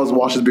how his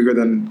watch is bigger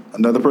than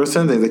another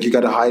person. They're like, you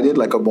got to hide it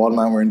like a bald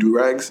man wearing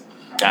do-rags.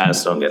 I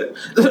just don't get it.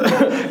 I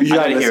gotta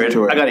gotta hear listen it.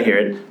 to it. I gotta hear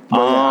it. But,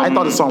 yeah, I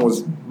thought the song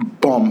was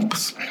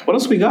bumps. What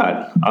else we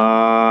got?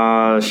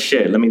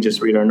 Shit. Let me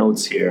just read our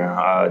notes here.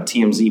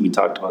 TMZ. We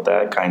talked about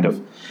that kind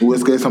of.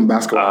 Let's get some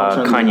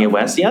basketball. Kanye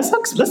West. Yeah,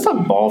 let's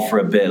talk ball for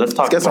a bit. Let's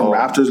get some ball.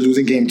 Raptors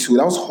losing game 2.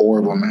 That was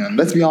horrible, man.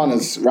 Let's be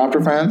honest,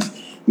 Raptor fans,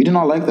 we did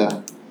not like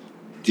that.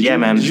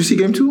 Man. Did you see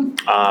game 2?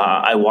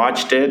 I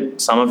watched it,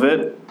 some of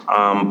it.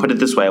 Put it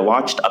this way: I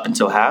watched up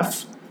until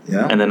half.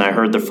 Yeah. And then I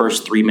heard the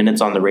first 3 minutes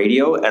on the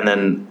radio, and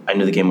then I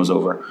knew the game was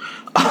over.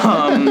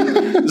 Yeah,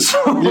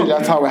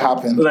 that's how it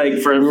happened. Like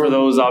for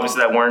those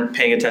obviously that weren't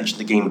paying attention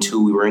to game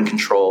 2, we were in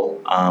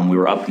control. We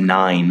were up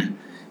 9.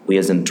 We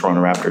as in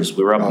Toronto Raptors,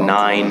 we were up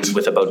 9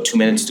 with about 2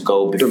 minutes to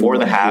go before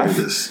the half.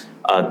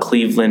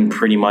 Cleveland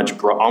pretty much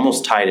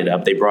almost tied it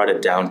up. They brought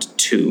it down to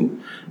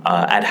 2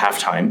 at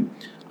halftime.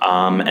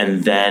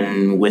 And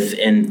then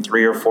within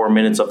 3 or 4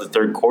 minutes of the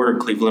third quarter,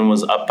 Cleveland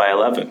was up by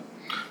 11.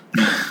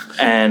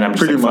 And I'm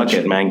just pretty like, fuck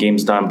it, man,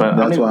 game's done. But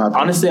that's what happened.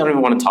 Honestly, I don't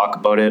even want to talk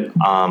about it.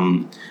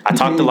 I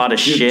talked a lot of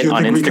shit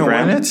on think Instagram. We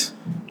can win it?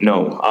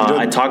 No,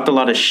 I talked a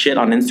lot of shit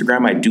on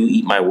Instagram. I do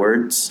eat my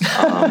words.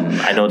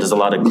 I know there's a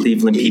lot of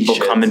Cleveland people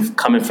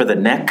coming for the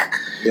neck.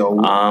 Yo,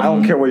 I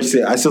don't care what you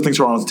say. I still think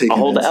Toronto's taking it. I'll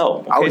hold the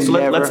L. Okay, so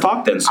let's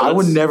talk then. I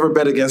would never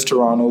bet against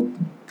Toronto.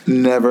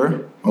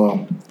 Never.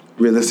 Well,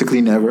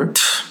 realistically, never.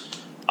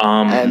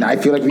 And I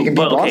feel like we can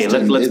beat Boston.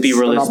 Okay, let's be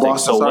realistic.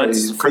 Boston, so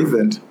it's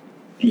Cleveland.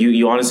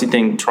 You honestly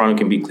think Toronto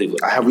can beat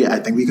Cleveland? I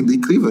think we can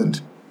beat Cleveland.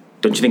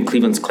 Don't you think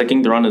Cleveland's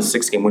clicking? They're on a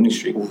 6-game winning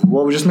streak.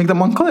 Well, we just make them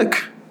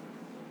unclick.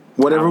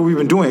 Whatever we've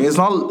been doing, it's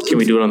not. Can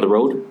we do it on the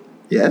road?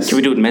 Yes. Can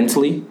we do it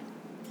mentally?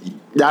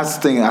 That's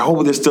the thing. I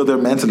hope they're still there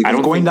mentally.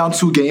 Because going down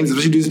 2 games,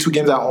 especially losing 2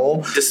 games at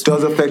home,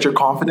 does affect your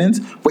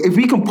confidence. But if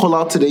we can pull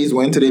out today's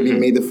win, today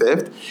being May the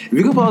 5th, if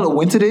we can pull out a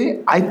win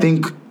today, I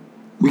think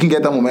we can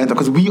get that momentum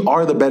because we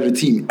are the better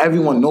team.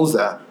 Everyone knows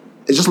that.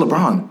 It's just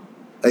LeBron.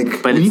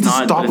 But we need to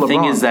stop LeBron. The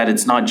thing is that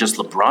it's not just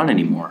LeBron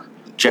anymore.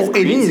 Jeff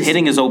Green's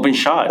hitting his open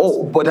shots.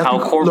 But Kyle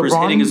Korver's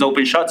hitting his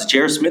open shots.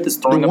 J.R. Smith is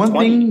throwing up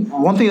 20.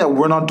 One thing that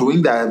we're not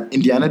doing that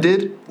Indiana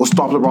did was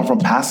stop LeBron from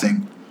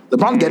passing.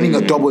 LeBron getting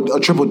a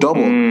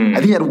triple-double. I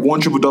think he had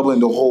 1 triple-double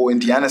in the whole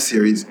Indiana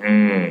series.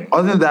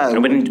 Other than that...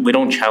 And we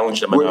don't challenge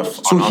them enough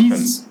on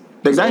offense.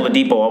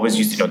 Exactly. Oladipo always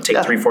used to take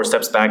 3-4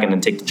 steps back and then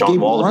take the John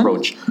Wall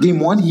approach. Game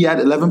 1, he had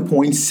 11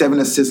 points, 7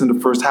 assists in the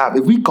first half.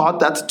 If we got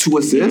that to 2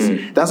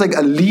 assists, that's like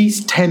at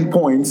least 10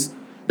 points.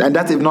 And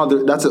that's if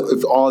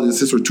all the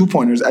assists were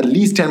 2-pointers, at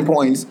least 10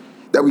 points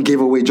that we gave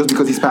away just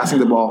because he's passing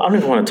the ball. I don't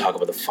even want to talk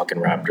about the fucking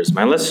Raptors,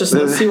 man. Let's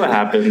see what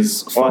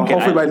happens.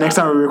 Hopefully by next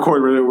time we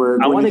record, we're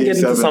I want to get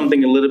into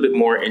something a little bit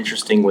more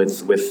interesting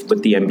with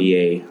the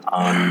NBA.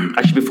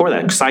 Actually, before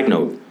that, side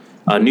note.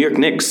 New York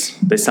Knicks,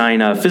 they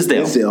signed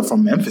Fizdale. Fizdale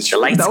from Memphis. The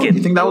light skin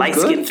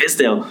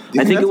Fizdale.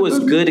 I think it was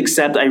good,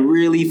 except I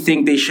really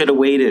think they should have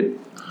waited.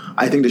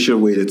 I think they should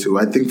have waited too.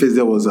 I think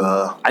Fizdale was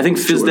I think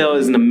Fizdale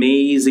is an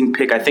amazing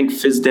pick. I think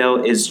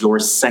Fizdale is your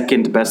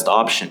second best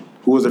option.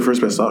 Who was the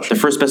first best option? The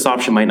first best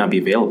option might not be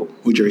available.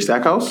 Who, Jerry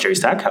Stackhouse? Jerry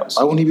Stackhouse.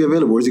 Why won't he be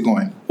available? Where's he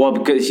going? Well,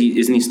 because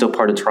isn't he still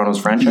part of Toronto's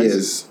franchise? He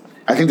is.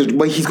 I think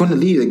but he's going to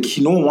leave. Like,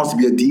 no one wants to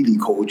be a D-League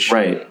coach.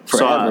 Right.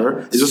 Forever.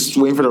 It's just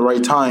waiting for the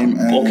right time.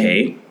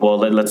 Okay. Well,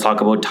 let's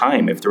talk about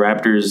time. If the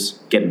Raptors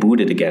get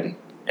booted again,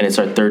 and it's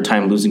our 3rd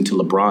time losing to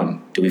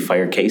LeBron, do we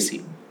fire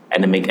Casey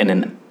and then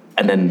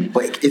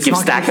give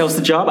Stackhouse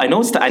the job? I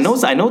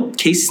know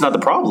Casey's not the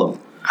problem.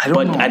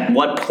 But at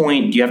what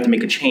point do you have to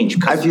make a change?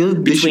 Because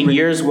between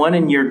years 1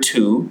 and year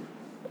 2,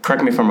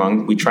 correct me if I'm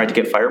wrong, we tried to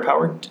get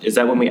firepower. Is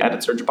that when we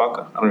added Serge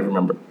Ibaka? I don't even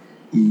remember.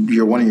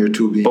 Year 1 and year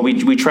 2 being. But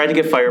we tried to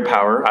get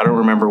firepower. I don't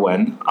remember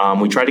when.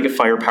 We tried to get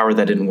firepower.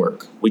 That didn't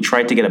work. We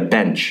tried to get a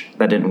bench.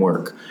 That didn't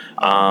work.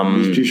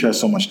 Future has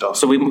so much stuff.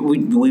 So we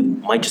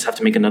might just have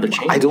to make another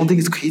change. I don't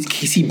think it's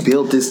Casey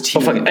built this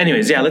team.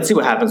 Anyways, yeah, let's see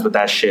what happens with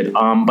that shit.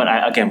 But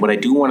what I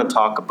do want to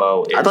talk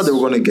about is I thought they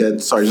were going to get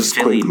just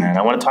Philly, quickly. man.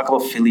 I want to talk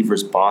about Philly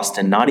versus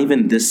Boston. Not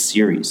even this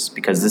series,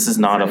 because this is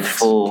not a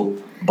full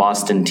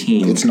Boston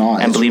team. It's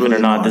not. And believe it or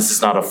not, this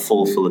is not a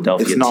full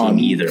Philadelphia team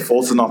either.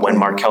 Fultz is not when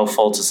Markelle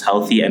Fultz is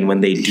healthy and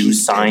when they do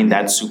sign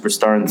that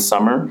superstar in the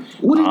summer.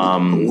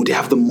 They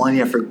have the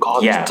money. I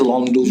forgot. Yeah. Still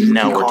on those rookie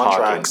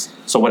contracts.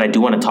 Talking. So what I do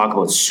want to talk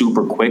about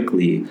super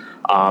quickly,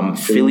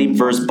 Philly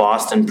versus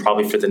Boston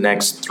probably for the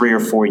next 3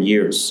 or 4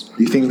 years.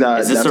 You think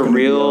that is this a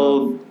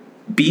real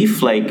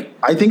beef? Like,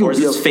 I think, or is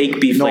this fake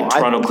beef like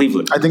Toronto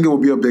Cleveland? I think it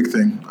would be a big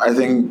thing. I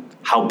think.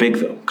 How big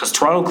though? Because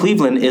Toronto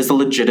Cleveland is a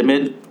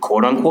legitimate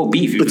quote unquote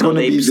beef. It's going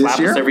to be slap this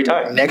year. Us every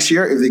time. Next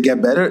year, if they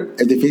get better,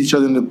 if they face each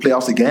other in the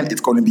playoffs again,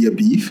 it's going to be a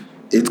beef.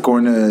 It's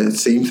going to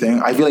same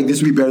thing. I feel like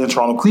this would be better than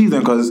Toronto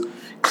Cleveland because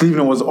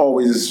Cleveland was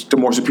always the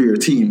more superior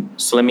team.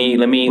 So let me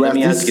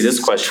ask you this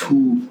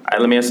question.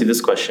 Let me ask you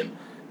this question: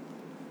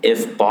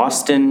 if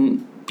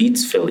Boston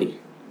beats Philly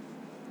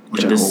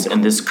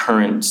in this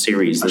current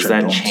series, does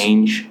that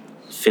change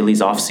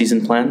Philly's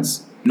offseason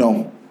plans?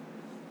 No.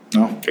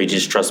 Or you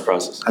just trust the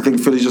process? I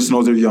think Philly just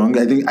knows they're young.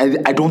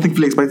 I don't think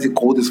Philly expects to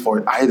go this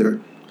far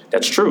either.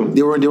 That's true.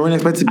 They weren't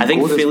expected to I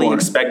think go this Philly far.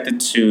 expected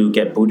to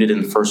get booted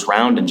in the first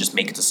round and just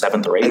make it to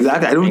 7th or 8th.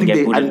 Exactly. I don't and think get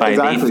they- booted by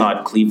exactly. they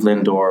thought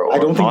Cleveland or I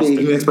don't think Boston.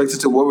 they even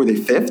expected to. What were they?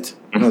 5th?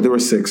 No, they were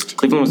 6th.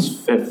 Cleveland was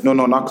 5th. No,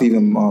 not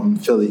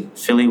Cleveland. Philly.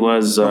 Philly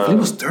was. Philly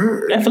was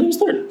 3rd. Yeah, Philly was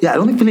 3rd. Yeah, I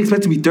don't think Philly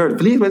expected to be 3rd.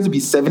 Philly expected to be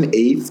 7th,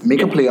 8th,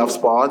 make a playoff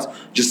spot,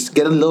 just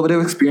get a little bit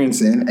of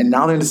experience in, and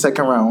now they're in the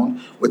second round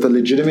with a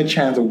legitimate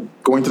chance of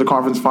going to the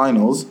conference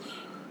finals.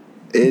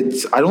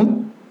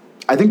 Don't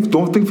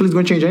think Philly's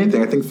going to change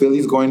anything. I think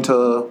Philly's going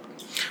to.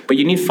 But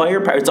you need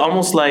firepower. It's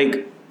almost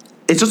like,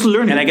 It's just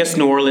learning. and I guess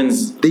New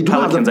Orleans They do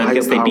have the Pelicans, I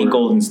guess they beat firepower.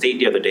 Golden State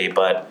the other day,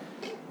 but Well,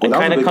 it that was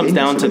kind a of big comes game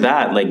down to yesterday.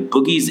 that. Like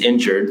Boogie's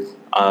injured,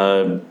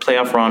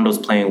 playoff Rondo's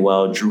playing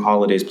well, Drew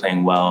Holiday's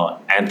playing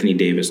well, Anthony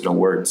Davis, no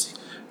words.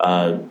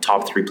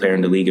 Top 3 player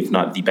in the league, if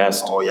not the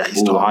best. Oh, yeah,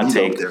 he's Ooh, top. hot He's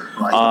take. up there.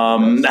 No,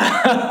 he's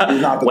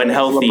He's not the When best.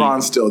 healthy,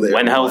 LeBron's still there.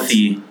 When But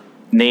healthy,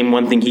 name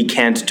one thing he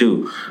can't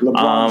do.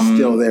 LeBron's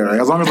still there.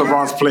 Like, as long as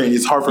LeBron's playing,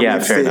 it's hard for Yeah, me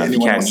to fair say enough.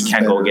 anyone else You is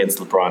can't go better, against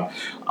LeBron.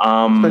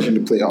 especially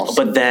in the playoffs.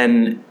 But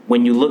then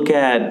when you look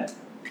at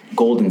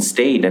Golden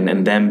State and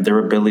them, their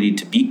ability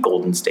to beat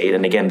Golden State,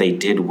 and again, they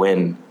did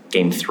win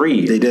Game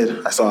 3. They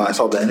did. I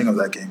saw the ending of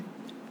that game.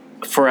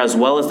 For as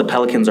well as the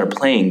Pelicans are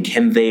playing,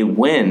 can they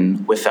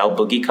win without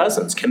Boogie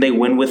Cousins? Can they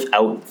win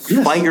without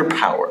Yes.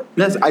 firepower?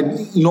 Yes, I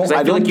Because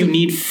I feel don't like you think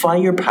need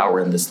firepower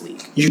in this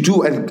league. you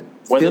do, and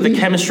Whether the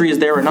chemistry is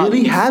there or not, Philly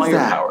you need has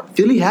firepower. that.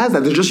 Philly has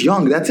that. They're just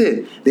young. That's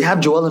it. They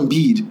have Joel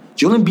Embiid.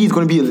 Joel Embiid is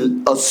going to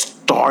be a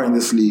star in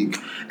this league.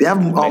 They have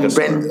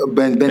Megastar.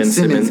 Ben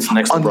Simmons,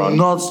 next LeBron.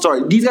 another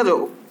star. These guys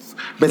are.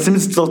 Ben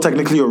Simmons is still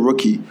technically a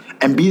rookie.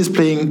 Embiid is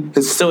playing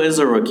his. Still is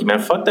a rookie, man.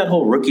 Fuck that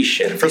whole rookie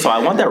shit. First of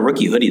all, I want that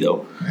rookie hoodie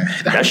though.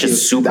 That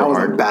shit's super That was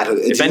hard. a bad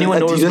hoodie. If anyone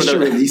knows Adidas should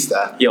where to, release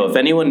that. if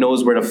anyone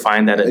knows where to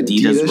find that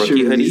Adidas Adidas should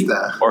rookie release hoodie,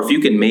 that. or if you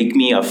can make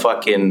me a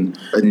fucking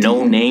Adidas.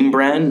 no name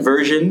brand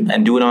version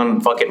and do it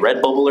on fucking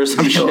Redbubble or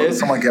some Yo, shit,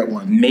 someone get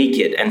one. make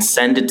it and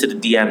send it to the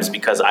DMs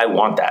because I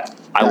want that.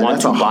 I Yeah, want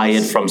that's to a buy it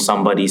hustle. from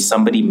somebody.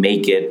 Somebody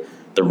make it.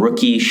 The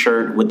rookie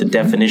shirt with the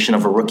definition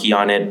of a rookie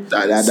on it.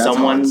 That's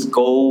Someone hard.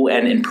 go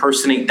and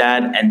impersonate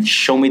that and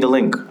show me the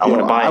link. I want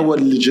to buy it. I would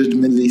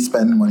legitimately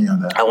spend money on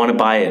that. I want to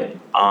buy it.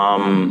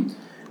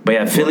 But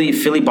yeah,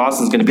 Philly,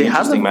 Boston's going to be They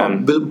have the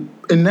interesting, man.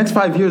 in the next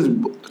 5 years,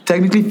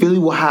 technically Philly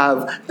will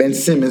have Ben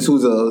Simmons,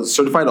 who's a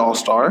certified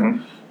All-Star,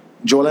 Mm-hmm.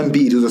 Joel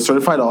Embiid, who's a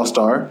certified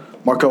All-Star,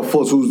 Markelle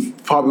Fultz, who's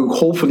probably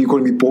hopefully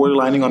going to be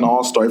borderlining on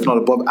All-Star, if not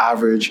above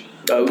average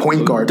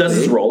point guard. does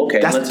his play. role, okay,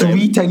 That's let's say.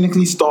 3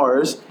 technically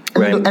stars.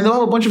 Right. And they'll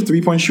have a bunch of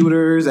 3-point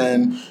shooters,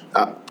 and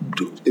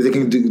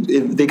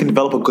if they can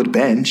develop a good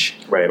bench,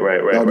 Right.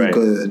 that'll be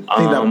good. I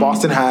think that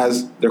Boston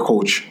has their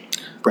coach,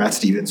 Brad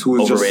Stevens,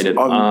 who is Overrated.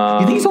 just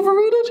you think he's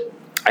overrated?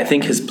 I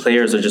think his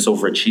players are just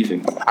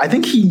overachieving. I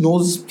think he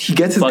knows he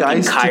gets his Fucking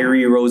guys.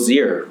 Kyrie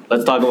Rozier.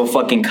 Let's talk about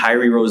fucking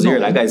Kyrie Rozier. No.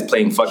 That guy's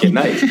playing fucking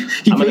nice.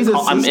 He plays a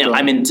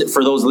system.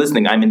 For those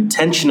listening, I'm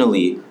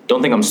intentionally,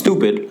 don't think I'm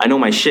stupid, I know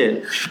my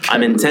shit.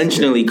 I'm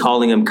intentionally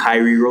calling him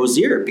Kyrie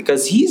Rozier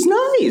because he's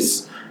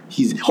nice.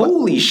 He's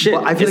Holy shit.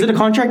 but I feel Is it like- a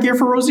contract year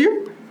for Rozier?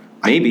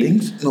 Maybe.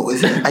 Is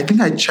it? I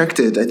think I checked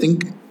it. I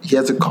think he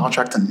has a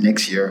contract until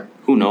next year.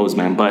 Who knows,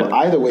 man? But But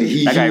either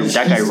way,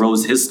 that guy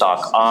rose his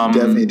stock.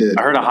 definitely did.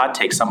 I heard a hot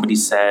take. Somebody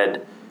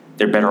said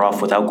they're better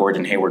off without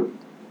Gordon Hayward,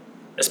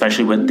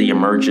 especially with the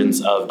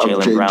emergence of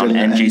Jaylen Brown Jaylen and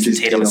and Jason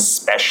Jason Tatum, Tatum.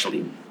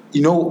 especially.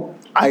 You know,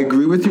 I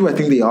agree with you. I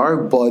think they are,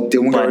 but they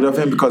won't get rid of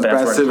him because But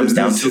Brad that's where it comes Stevens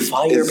down is to his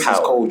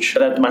firepower. coach. But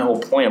that's my whole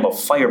point about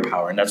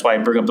firepower, and that's why I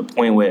bring up the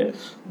point with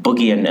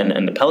Boogie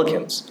and the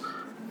Pelicans.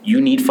 You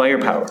need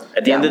firepower.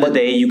 At the end of the but-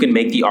 day, you can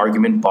make the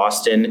argument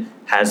Boston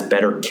has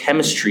better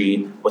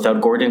chemistry without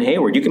Gordon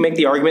Hayward. You can make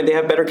the argument they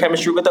have better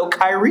chemistry without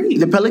Kyrie.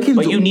 The Pelicans-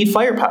 but you need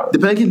firepower. The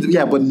Pelicans,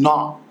 yeah, but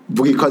not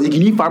because you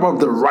need firepower,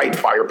 the right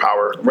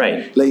firepower.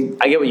 Right. Like,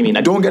 I get what you mean.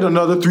 don't get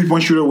another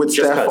 3-point shooter with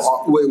Just Steph 'cause.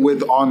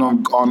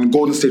 on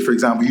Golden State, for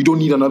example. You don't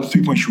need another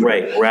 3-point shooter.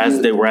 Right.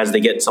 Whereas they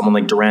get someone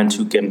like Durant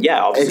who can,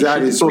 obviously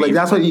Exactly. shoot So three, like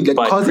that's why you get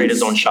but Cousins. create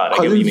his own shot.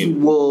 I get what you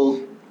mean.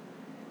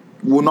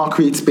 Will not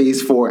create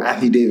space for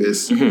Anthony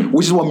Davis, Mm-hmm.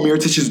 which is what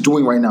Mirotic is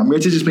doing right now.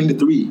 Mirotic is playing the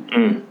 3.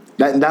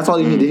 That's all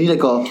they need. They need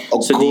like a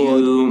Mm. So do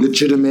good, you-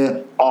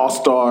 legitimate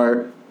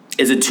all-star.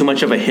 Is it too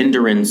much of a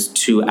hindrance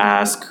to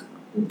ask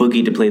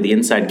Boogie to play the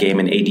inside game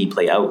and AD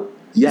play out?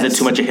 Yes. Is it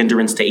too much a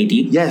hindrance to AD?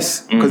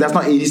 Yes, because that's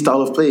not AD's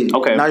style of play. Mm.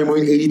 Okay. Now you're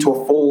moving AD to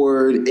a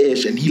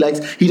forward-ish, and he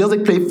does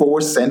like play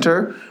forward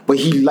center, but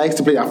he likes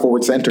to play that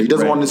forward center. He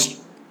doesn't Right. want to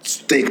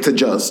stick to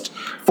just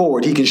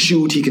forward. He can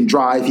shoot, he can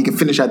drive, he can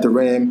finish at the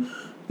rim.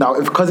 Now,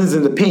 if Cousins is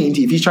in the paint,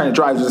 if he's trying to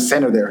drive, there's a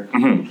center there.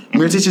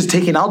 Mirotic is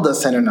taking out the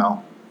center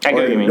now. Mm-hmm. I get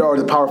what you mean. Or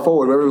the power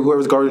forward,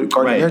 whoever's guarding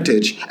Right.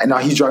 Mirotic, and now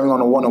he's driving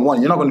on a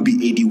one-on-one. You're not going to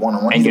beat AD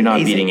one-on-one. And He's you're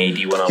not amazing. beating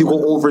AD one-on-one. He'll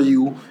go over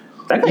you.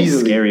 That guy's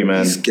easily. scary,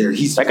 man. He's scary. That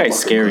guy's fucking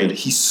scary. good.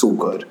 He's so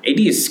good.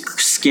 AD is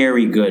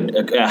scary good.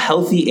 A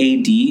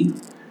healthy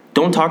AD,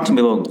 don't talk to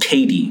me about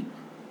KD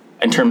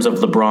in terms of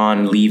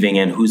LeBron leaving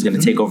and who's going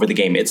to take over the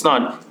game. It's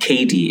not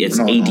KD, it's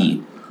No,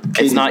 AD.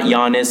 It's not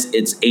Giannis,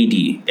 it's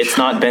AD. It's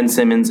not Ben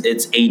Simmons,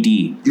 it's AD.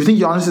 You think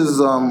Giannis is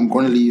going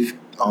to leave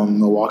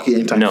Milwaukee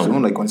anytime No.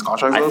 soon? Like when his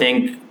contract's I up?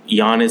 think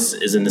Giannis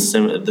is in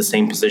the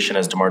same position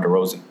as DeMar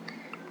DeRozan.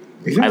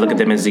 You think I look so? at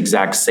them as the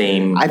exact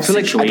same I feel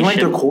like I situation. don't like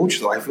their coach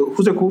though.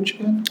 Who's their coach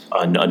again?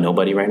 A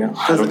nobody right now.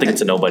 I don't think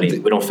it's a nobody.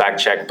 We don't fact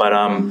check, but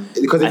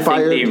Because they I think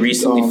fired, they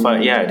recently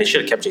fired. Yeah, they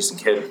should have kept Jason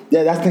Kidd.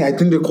 Yeah, that's the thing. I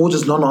think the coach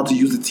does not know how to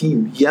use the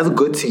team. He has a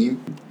good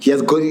team. He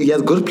has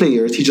good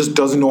players. He just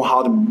doesn't know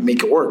how to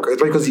make it work.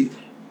 It's because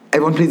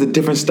everyone plays a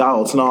different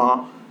style. It's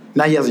not.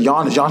 Now he has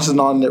Giannis. Giannis is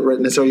not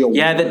necessarily a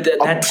Yeah,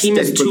 that team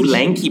is too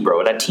lanky,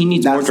 bro. That team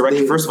needs more That's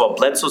direction. the- First of all,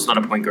 Bledsoe's not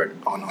a point guard.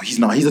 Oh no, he's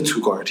not. He's a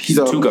two guard. He's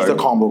Two guard. He's a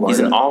combo guard. He's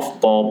an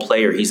off-ball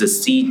player. He's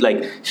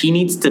he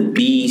needs to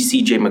be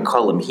CJ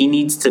McCollum. He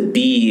needs to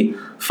be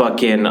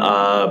fucking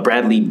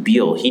Bradley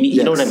Beal.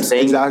 You know what I'm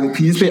saying? Exactly.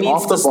 He needs to play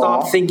off the to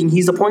ball. stop thinking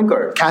he's a point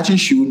guard. Catch and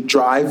shoot,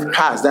 drive,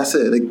 pass. That's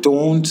it. Like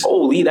don't.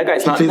 Holy, that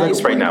guy's He not plays like nice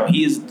a right point now. guard.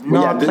 He is But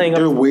not playing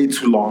they're up, way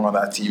too long on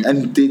that team,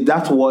 and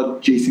that's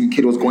what Jason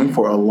Kidd was going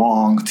for—a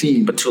long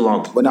team. but too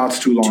long. But now it's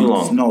too long. Too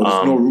long. No,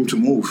 there's no room to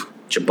move.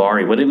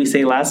 Jabari, what did we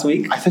say last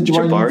week? I said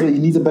Jabari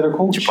needs a better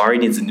coach. Jabari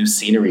needs a new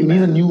scenery, He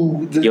needs a man.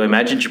 new. Yo,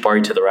 imagine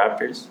Jabari to the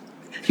Raptors.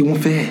 He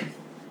won't fit.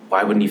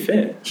 Why wouldn't he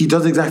fit? He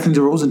does exactly what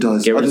DeRozan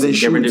does. Get rid, other than of,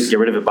 shoots. get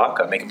rid of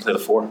Ibaka. Make him play the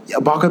 4. Yeah,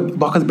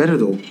 Ibaka's better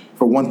though.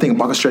 For one thing,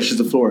 Ibaka stretches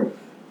the floor.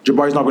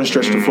 Jabari's not going to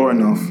stretch the floor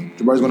enough.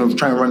 Jabari's going to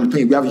try and run the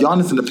paint. We have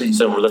Giannis in the paint.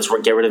 So let's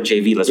get rid of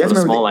JV. Let's run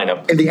a small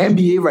lineup. In the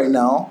NBA right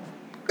now,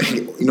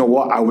 you know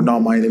what? I would not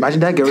mind.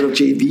 Imagine that. Get rid of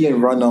JV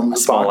and run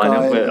Small Ibaka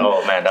lineup. and-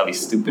 Oh man, that'd be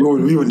stupid.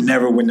 we would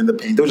never win in the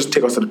paint. They'll just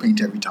take us to the paint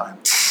every time.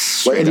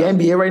 But in the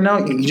NBA right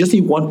now, you just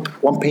need one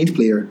paint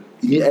player.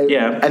 You need,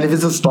 Yeah. And if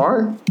it's a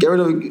star, get rid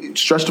of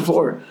stretch the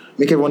floor.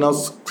 Make everyone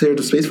else clear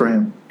the space for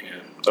him.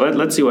 So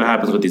let's see what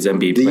happens with these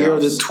NBA The playoffs. year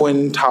of the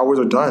Twin Towers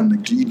are done.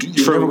 Like,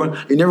 True.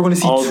 you're never going to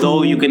see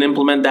Although two, you can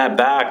implement that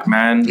back,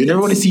 man. you're never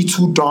going to see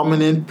two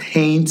dominant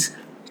paint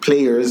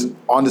players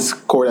on this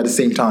court at the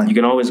same time. You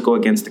can always go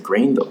against the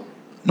grain, though.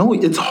 No,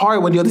 it's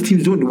hard when the other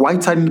team's doing it.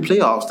 Whiteside in the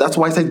playoffs. That's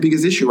Whiteside's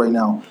biggest issue right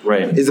now.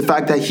 Right. Is the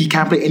fact that he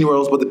can't play anywhere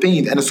else but the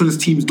paint. And as soon as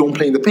teams don't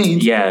play in the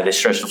paint, Yeah, they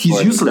stretch the floor.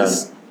 he's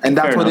useless. Done. And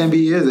that's Fair what enough.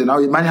 the NBA is. And now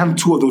you might have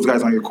two of those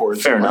guys on your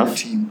court. Fair on your enough.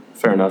 team.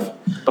 Fair enough.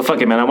 But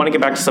fuck it, man. I want to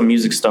get back to some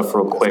music stuff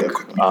real quick. get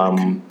quick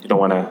music. You don't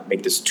want to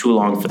make this too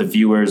long for the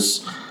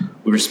viewers.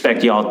 We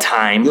respect y'all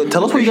time. Yo,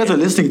 tell us what you guys are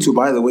listening to,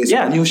 by the way. So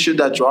Yeah. new shit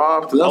that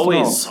dropped. Let us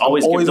Always- know.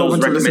 always give those open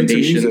to listen to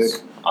recommendations.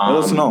 music. Let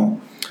us know.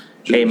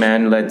 Hey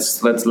man,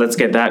 let's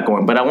get that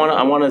going. But I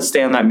want to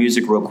stay on that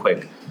music real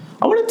quick.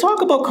 I want to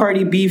talk about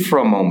Cardi B for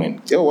a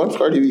moment Yo, what's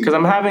Cardi B? because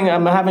I'm having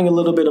a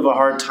little bit of a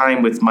hard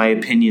time with my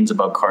opinions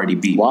about Cardi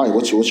B. Why?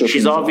 What's your She's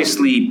opinion?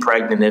 obviously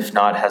pregnant, if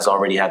not, has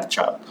already had the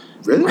child.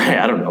 Really? Right?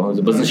 I don't know.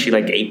 Wasn't she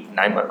like 8,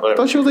 9 months? I Whatever.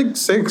 thought she was like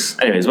 6.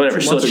 Anyways, whatever.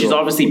 2 So months she's ago.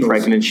 obviously Who knows?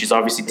 pregnant. She's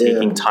obviously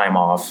taking Yeah. time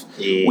off.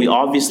 Yeah. We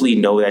obviously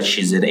know that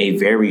she's in a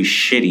very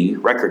shitty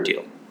record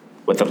deal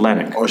with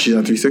Atlantic. Oh, she's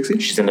on 360?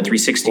 She's in a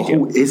 360 Well, deal.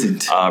 who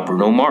isn't?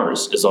 Bruno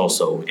Mars is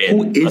also in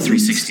Who a isn't?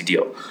 360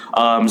 deal.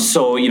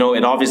 So,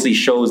 it obviously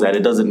shows that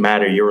it doesn't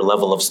matter your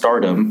level of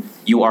stardom.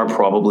 You are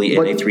probably in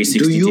a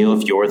 360 deal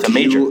if you're with a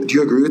major. Do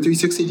you agree with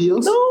 360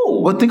 deals?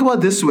 No. But think about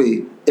it this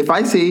way. If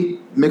I say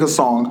make a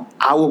song,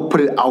 I will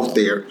put it out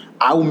there.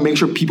 I will make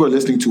sure people are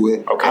listening to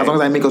it. Okay. As long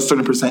as I make a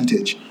certain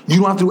percentage. You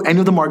don't have to do any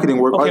of the marketing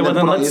work. Okay, other well than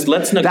then put out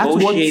let's it. That's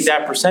negotiate what's-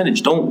 that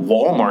percentage. Don't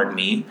Walmart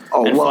me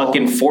and well.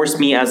 fucking force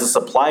me as a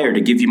supplier to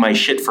give you my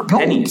shit for No,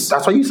 pennies.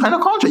 that's why you sign a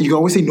contract. You can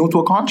always say no to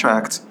a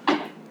contract.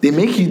 They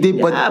make you,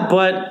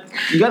 but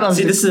you gotta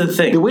see, this is the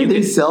thing. The way You they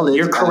can- sell it,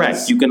 you're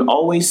correct. You can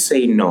always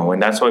say no,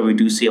 and that's why we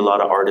do see a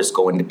lot of artists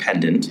go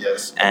independent.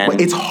 Yes. And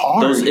But it's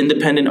hard. Those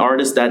independent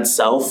artists that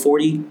sell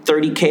 40,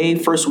 30K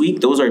first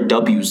week, those are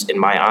W's in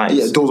my eyes.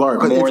 Yeah, those are,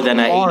 'cause more it's than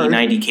a hard. 80,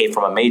 90K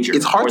from a major.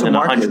 It's hard more to than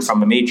market. 100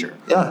 from a major.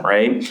 Yeah.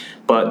 Right?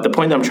 But the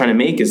point that I'm trying to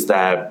make is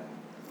that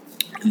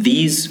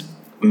these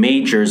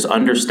majors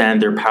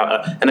understand their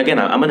power. And again,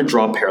 I'm going to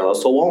draw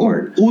parallels to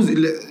Walmart.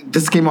 Uzi,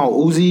 this came out.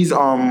 Uzi's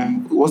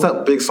what's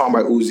that big song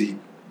by Uzi?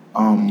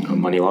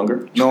 Money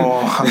longer? No,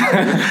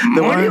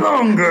 the Money one,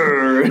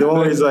 longer. the one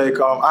where he's like,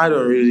 I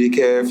don't really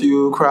care if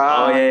you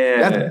cry. Oh,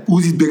 yeah. That's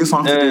Uzi's biggest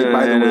song today,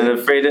 by the way.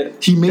 Afraid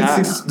it. He made Yeah.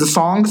 the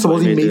song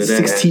supposedly me made do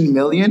that. 16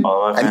 million,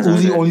 All my and friends are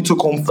Uzi dead. only took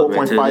home Put me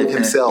to 4.5 the-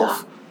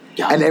 himself.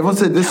 Yeah. And everyone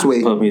said this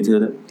way: Put me to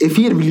the. if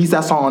he had released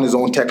that song on his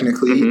own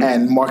technically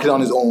and marketed on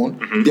his own,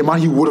 the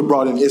amount he would have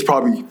brought in is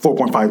probably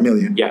 4.5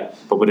 million. Yeah,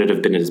 but would it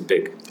have been as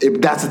big?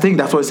 That's the thing.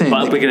 That's what I'm saying.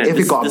 But Like, look at it. if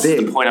it got This is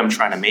big, the point I'm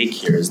trying to make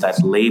here is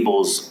that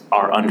labels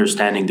are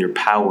understanding their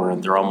power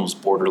and they're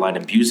almost borderline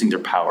abusing their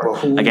power. Well,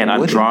 who Again, I'm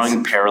wouldn't?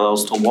 drawing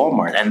parallels to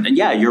Walmart. And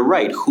yeah, you're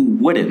right. Who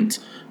wouldn't?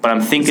 But I'm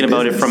thinking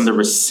about it business. from the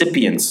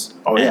recipient's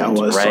Oh, yeah, end,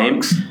 well, it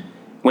right? sucks.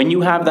 When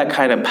you have that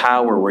kind of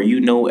power where you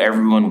know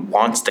everyone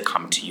wants to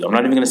come to you, I'm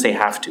not even going to say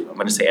have to. I'm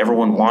going to say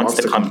everyone wants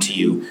to come to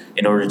you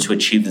in order to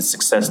achieve the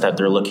success that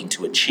they're looking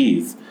to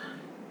achieve.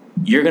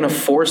 You're going to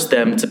force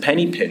them to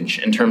penny pinch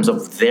in terms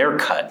of their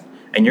cut.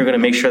 and you're gonna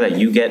make sure that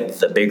you get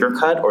the bigger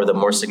cut or the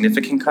more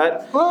significant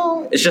cut.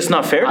 Well, It's just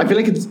not fair. I feel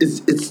like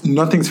it's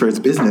nothing's for its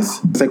business.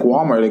 It's like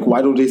Walmart. Like,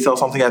 why do they sell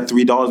something at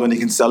 $3 when they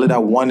can sell it at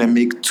 $1 and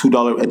make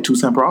 $2 at 2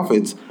 cent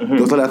profits?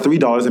 They'll sell it at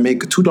 $3 and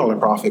make a $2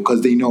 profit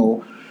because they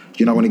know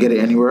you're not going to get it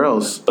anywhere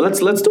else. But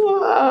let's do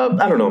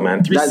I don't know,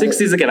 man.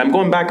 360s again. I'm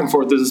going back and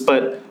forth with this,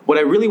 but what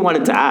I really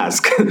wanted to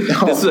ask,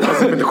 That's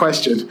the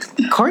question.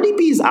 Cardi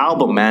B's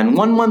album, man.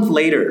 1 month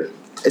later,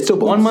 It's still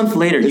bumps. 1 month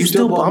later, It's you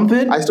still bump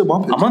it? I still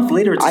bump it. A month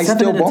later, it's a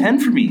 7 out of 10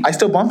 for me. I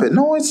still bump it.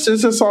 No, it's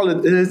just a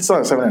solid. It's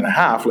a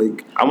 7.5.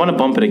 Like, I want to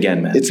bump it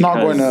again, man. it's not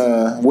because going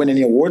to win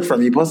any award for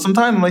me. But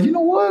sometimes I'm like, you know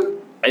what?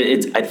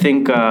 I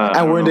think.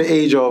 And we're in the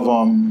age of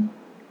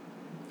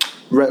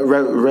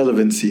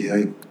relevancy,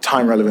 like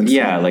time relevancy.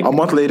 Yeah, like- a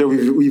month later,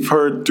 we've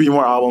heard 3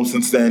 more albums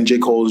since then. J.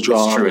 Cole's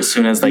dropped. It's true. As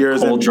soon as like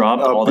Beers Cole and,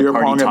 dropped, all the Beer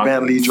Cardi Pong talk and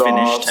Bentley finished,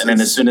 dropped. and then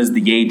as soon as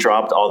the Ye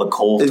dropped, all the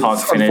Cole talk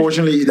finished.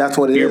 Unfortunately, that's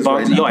what it Beer is Pong,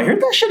 right now. yo, I heard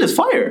that shit is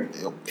fire.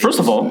 First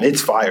of all,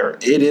 it's fire.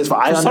 It is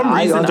fire. For some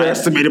I reason,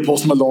 underestimated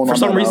Post Malone. for on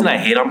some that reason, I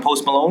album. hate on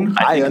Post Malone.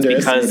 I I think it's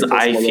because underestimated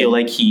Post I feel Malone.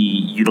 like he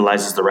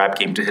utilizes the rap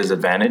game to his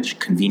advantage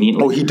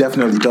conveniently. Oh, he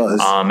definitely does.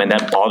 And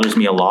that bothers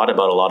me a lot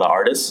about a lot of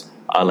artists,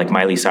 like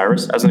Miley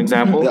Cyrus, as an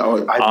example.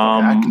 Yeah,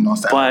 I cannot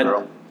stand that girl.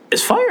 But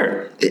it's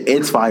fire.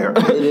 It's fire.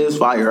 It is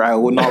fire. I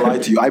would not lie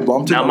to you. I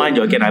bumped it. Now, mind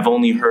you, again, I've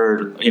only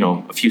heard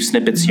a few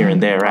snippets here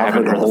and there. I I've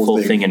haven't heard the heard the whole full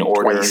thing thing in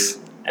order. twice.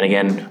 And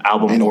again,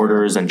 album In order.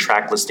 orders and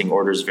track listing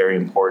orders very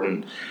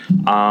important.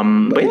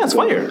 But yeah, it's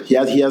fire. He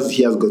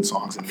has good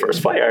songs in there.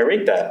 First fire. I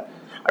rate that.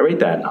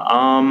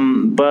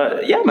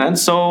 But yeah, man.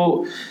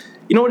 So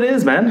you know what it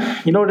is,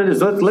 man. You know what it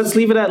is. Let's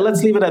leave it at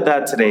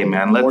that today,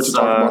 man. More Let's to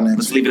talk about next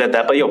let's leave it at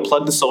that. But yo,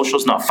 plug the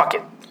socials. No, fuck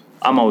it.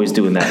 I'm always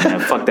doing that, man.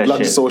 Fuck that Love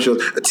shit. the socials.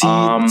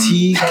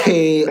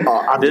 TK.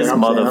 This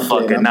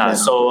motherfucker. Nah.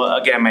 So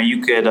again, man, you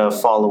could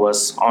follow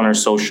us on our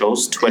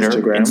socials: Twitter,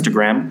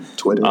 Instagram.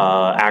 Twitter.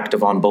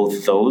 Active on both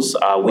of those. We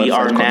Website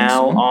are coming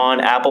now soon.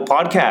 on Apple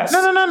Podcasts.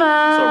 No. So a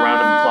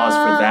round of applause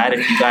for that.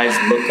 If you guys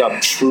look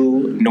up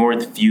True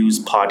North Views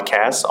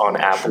Podcast on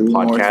Apple True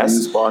North Podcasts,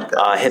 Views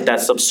Podcast. hit that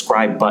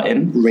subscribe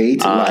button.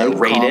 Rate, like,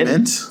 rate comment.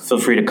 it. Feel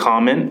free to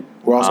comment.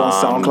 We're also on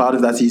SoundCloud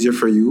if that's easier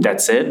for you.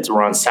 That's it.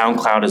 We're on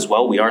SoundCloud as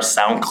well. We are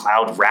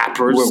SoundCloud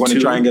rappers. We're going to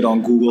too. try and get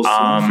on Google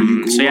soon for you.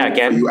 Google, So yeah,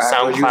 again, for you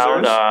Android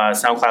SoundCloud,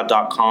 users.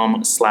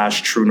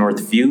 SoundCloud.com/True North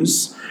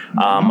Views.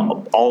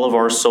 All of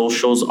our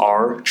socials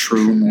are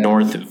True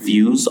North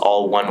Views,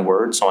 all one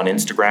word. So on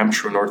Instagram,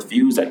 True North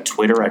Views, at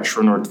Twitter at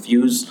True North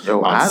Views,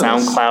 Yo, on add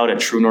us. SoundCloud at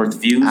True North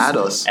Views. Add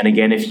us. And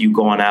again, if you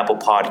go on Apple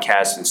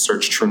Podcasts and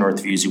search True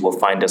North Views, you will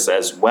find us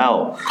as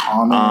well.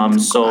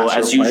 Comment, So ask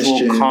as your usual,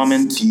 questions,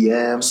 comment,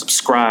 DM.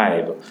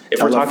 subscribe. If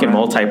Tell we're a talking friend.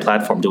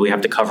 multi-platform, do we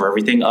have to cover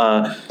everything? You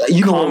know what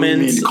we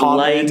comment, mean.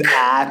 Comment, like,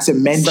 add, to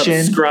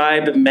mention,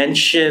 subscribe,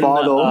 mention,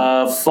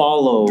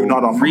 Follow. do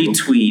not unfollow.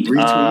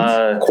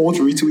 retweet, quote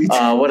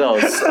retweet. what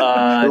else?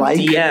 Like,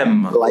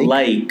 DM,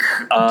 like,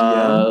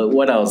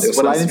 what else? What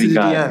Slide else into we the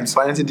got? DMs.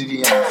 Slide into the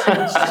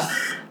DMs.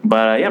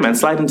 But yeah, man,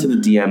 slide into the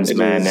DMs, It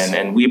man, is.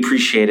 and we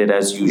appreciate it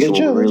as Yeah, usual.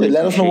 chill, Really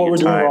let us know what we're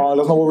appreciate doing your time. wrong.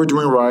 Let us know what we're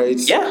doing right.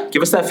 Yeah,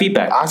 give us that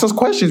feedback. Ask us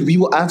questions. We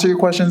will answer your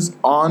questions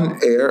on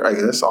air, I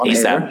guess. On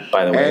ASAP, air.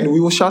 by the way. And we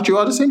will shout you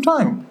out at the same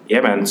time.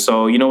 Yeah, man.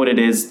 So you know what it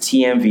is?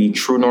 TMV,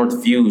 True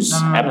North Views,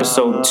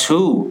 episode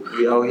 2.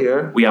 We out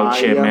here. We out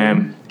here,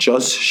 man.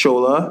 Just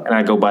Shola. And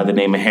I go by the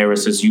name of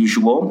Harris as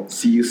usual.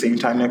 See you same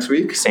time next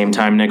week. Same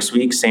time next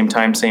week, same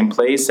time, same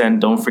place. And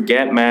don't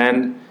forget,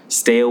 man,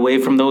 stay away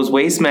from those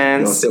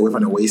wastemans. Stay away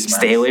from the waste man.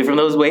 Stay away from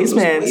those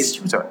wastemans. Waste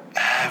suits are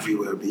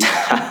everywhere, B.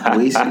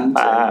 Waste suits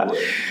everywhere.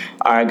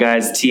 All right,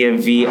 guys,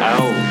 TMV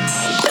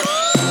out.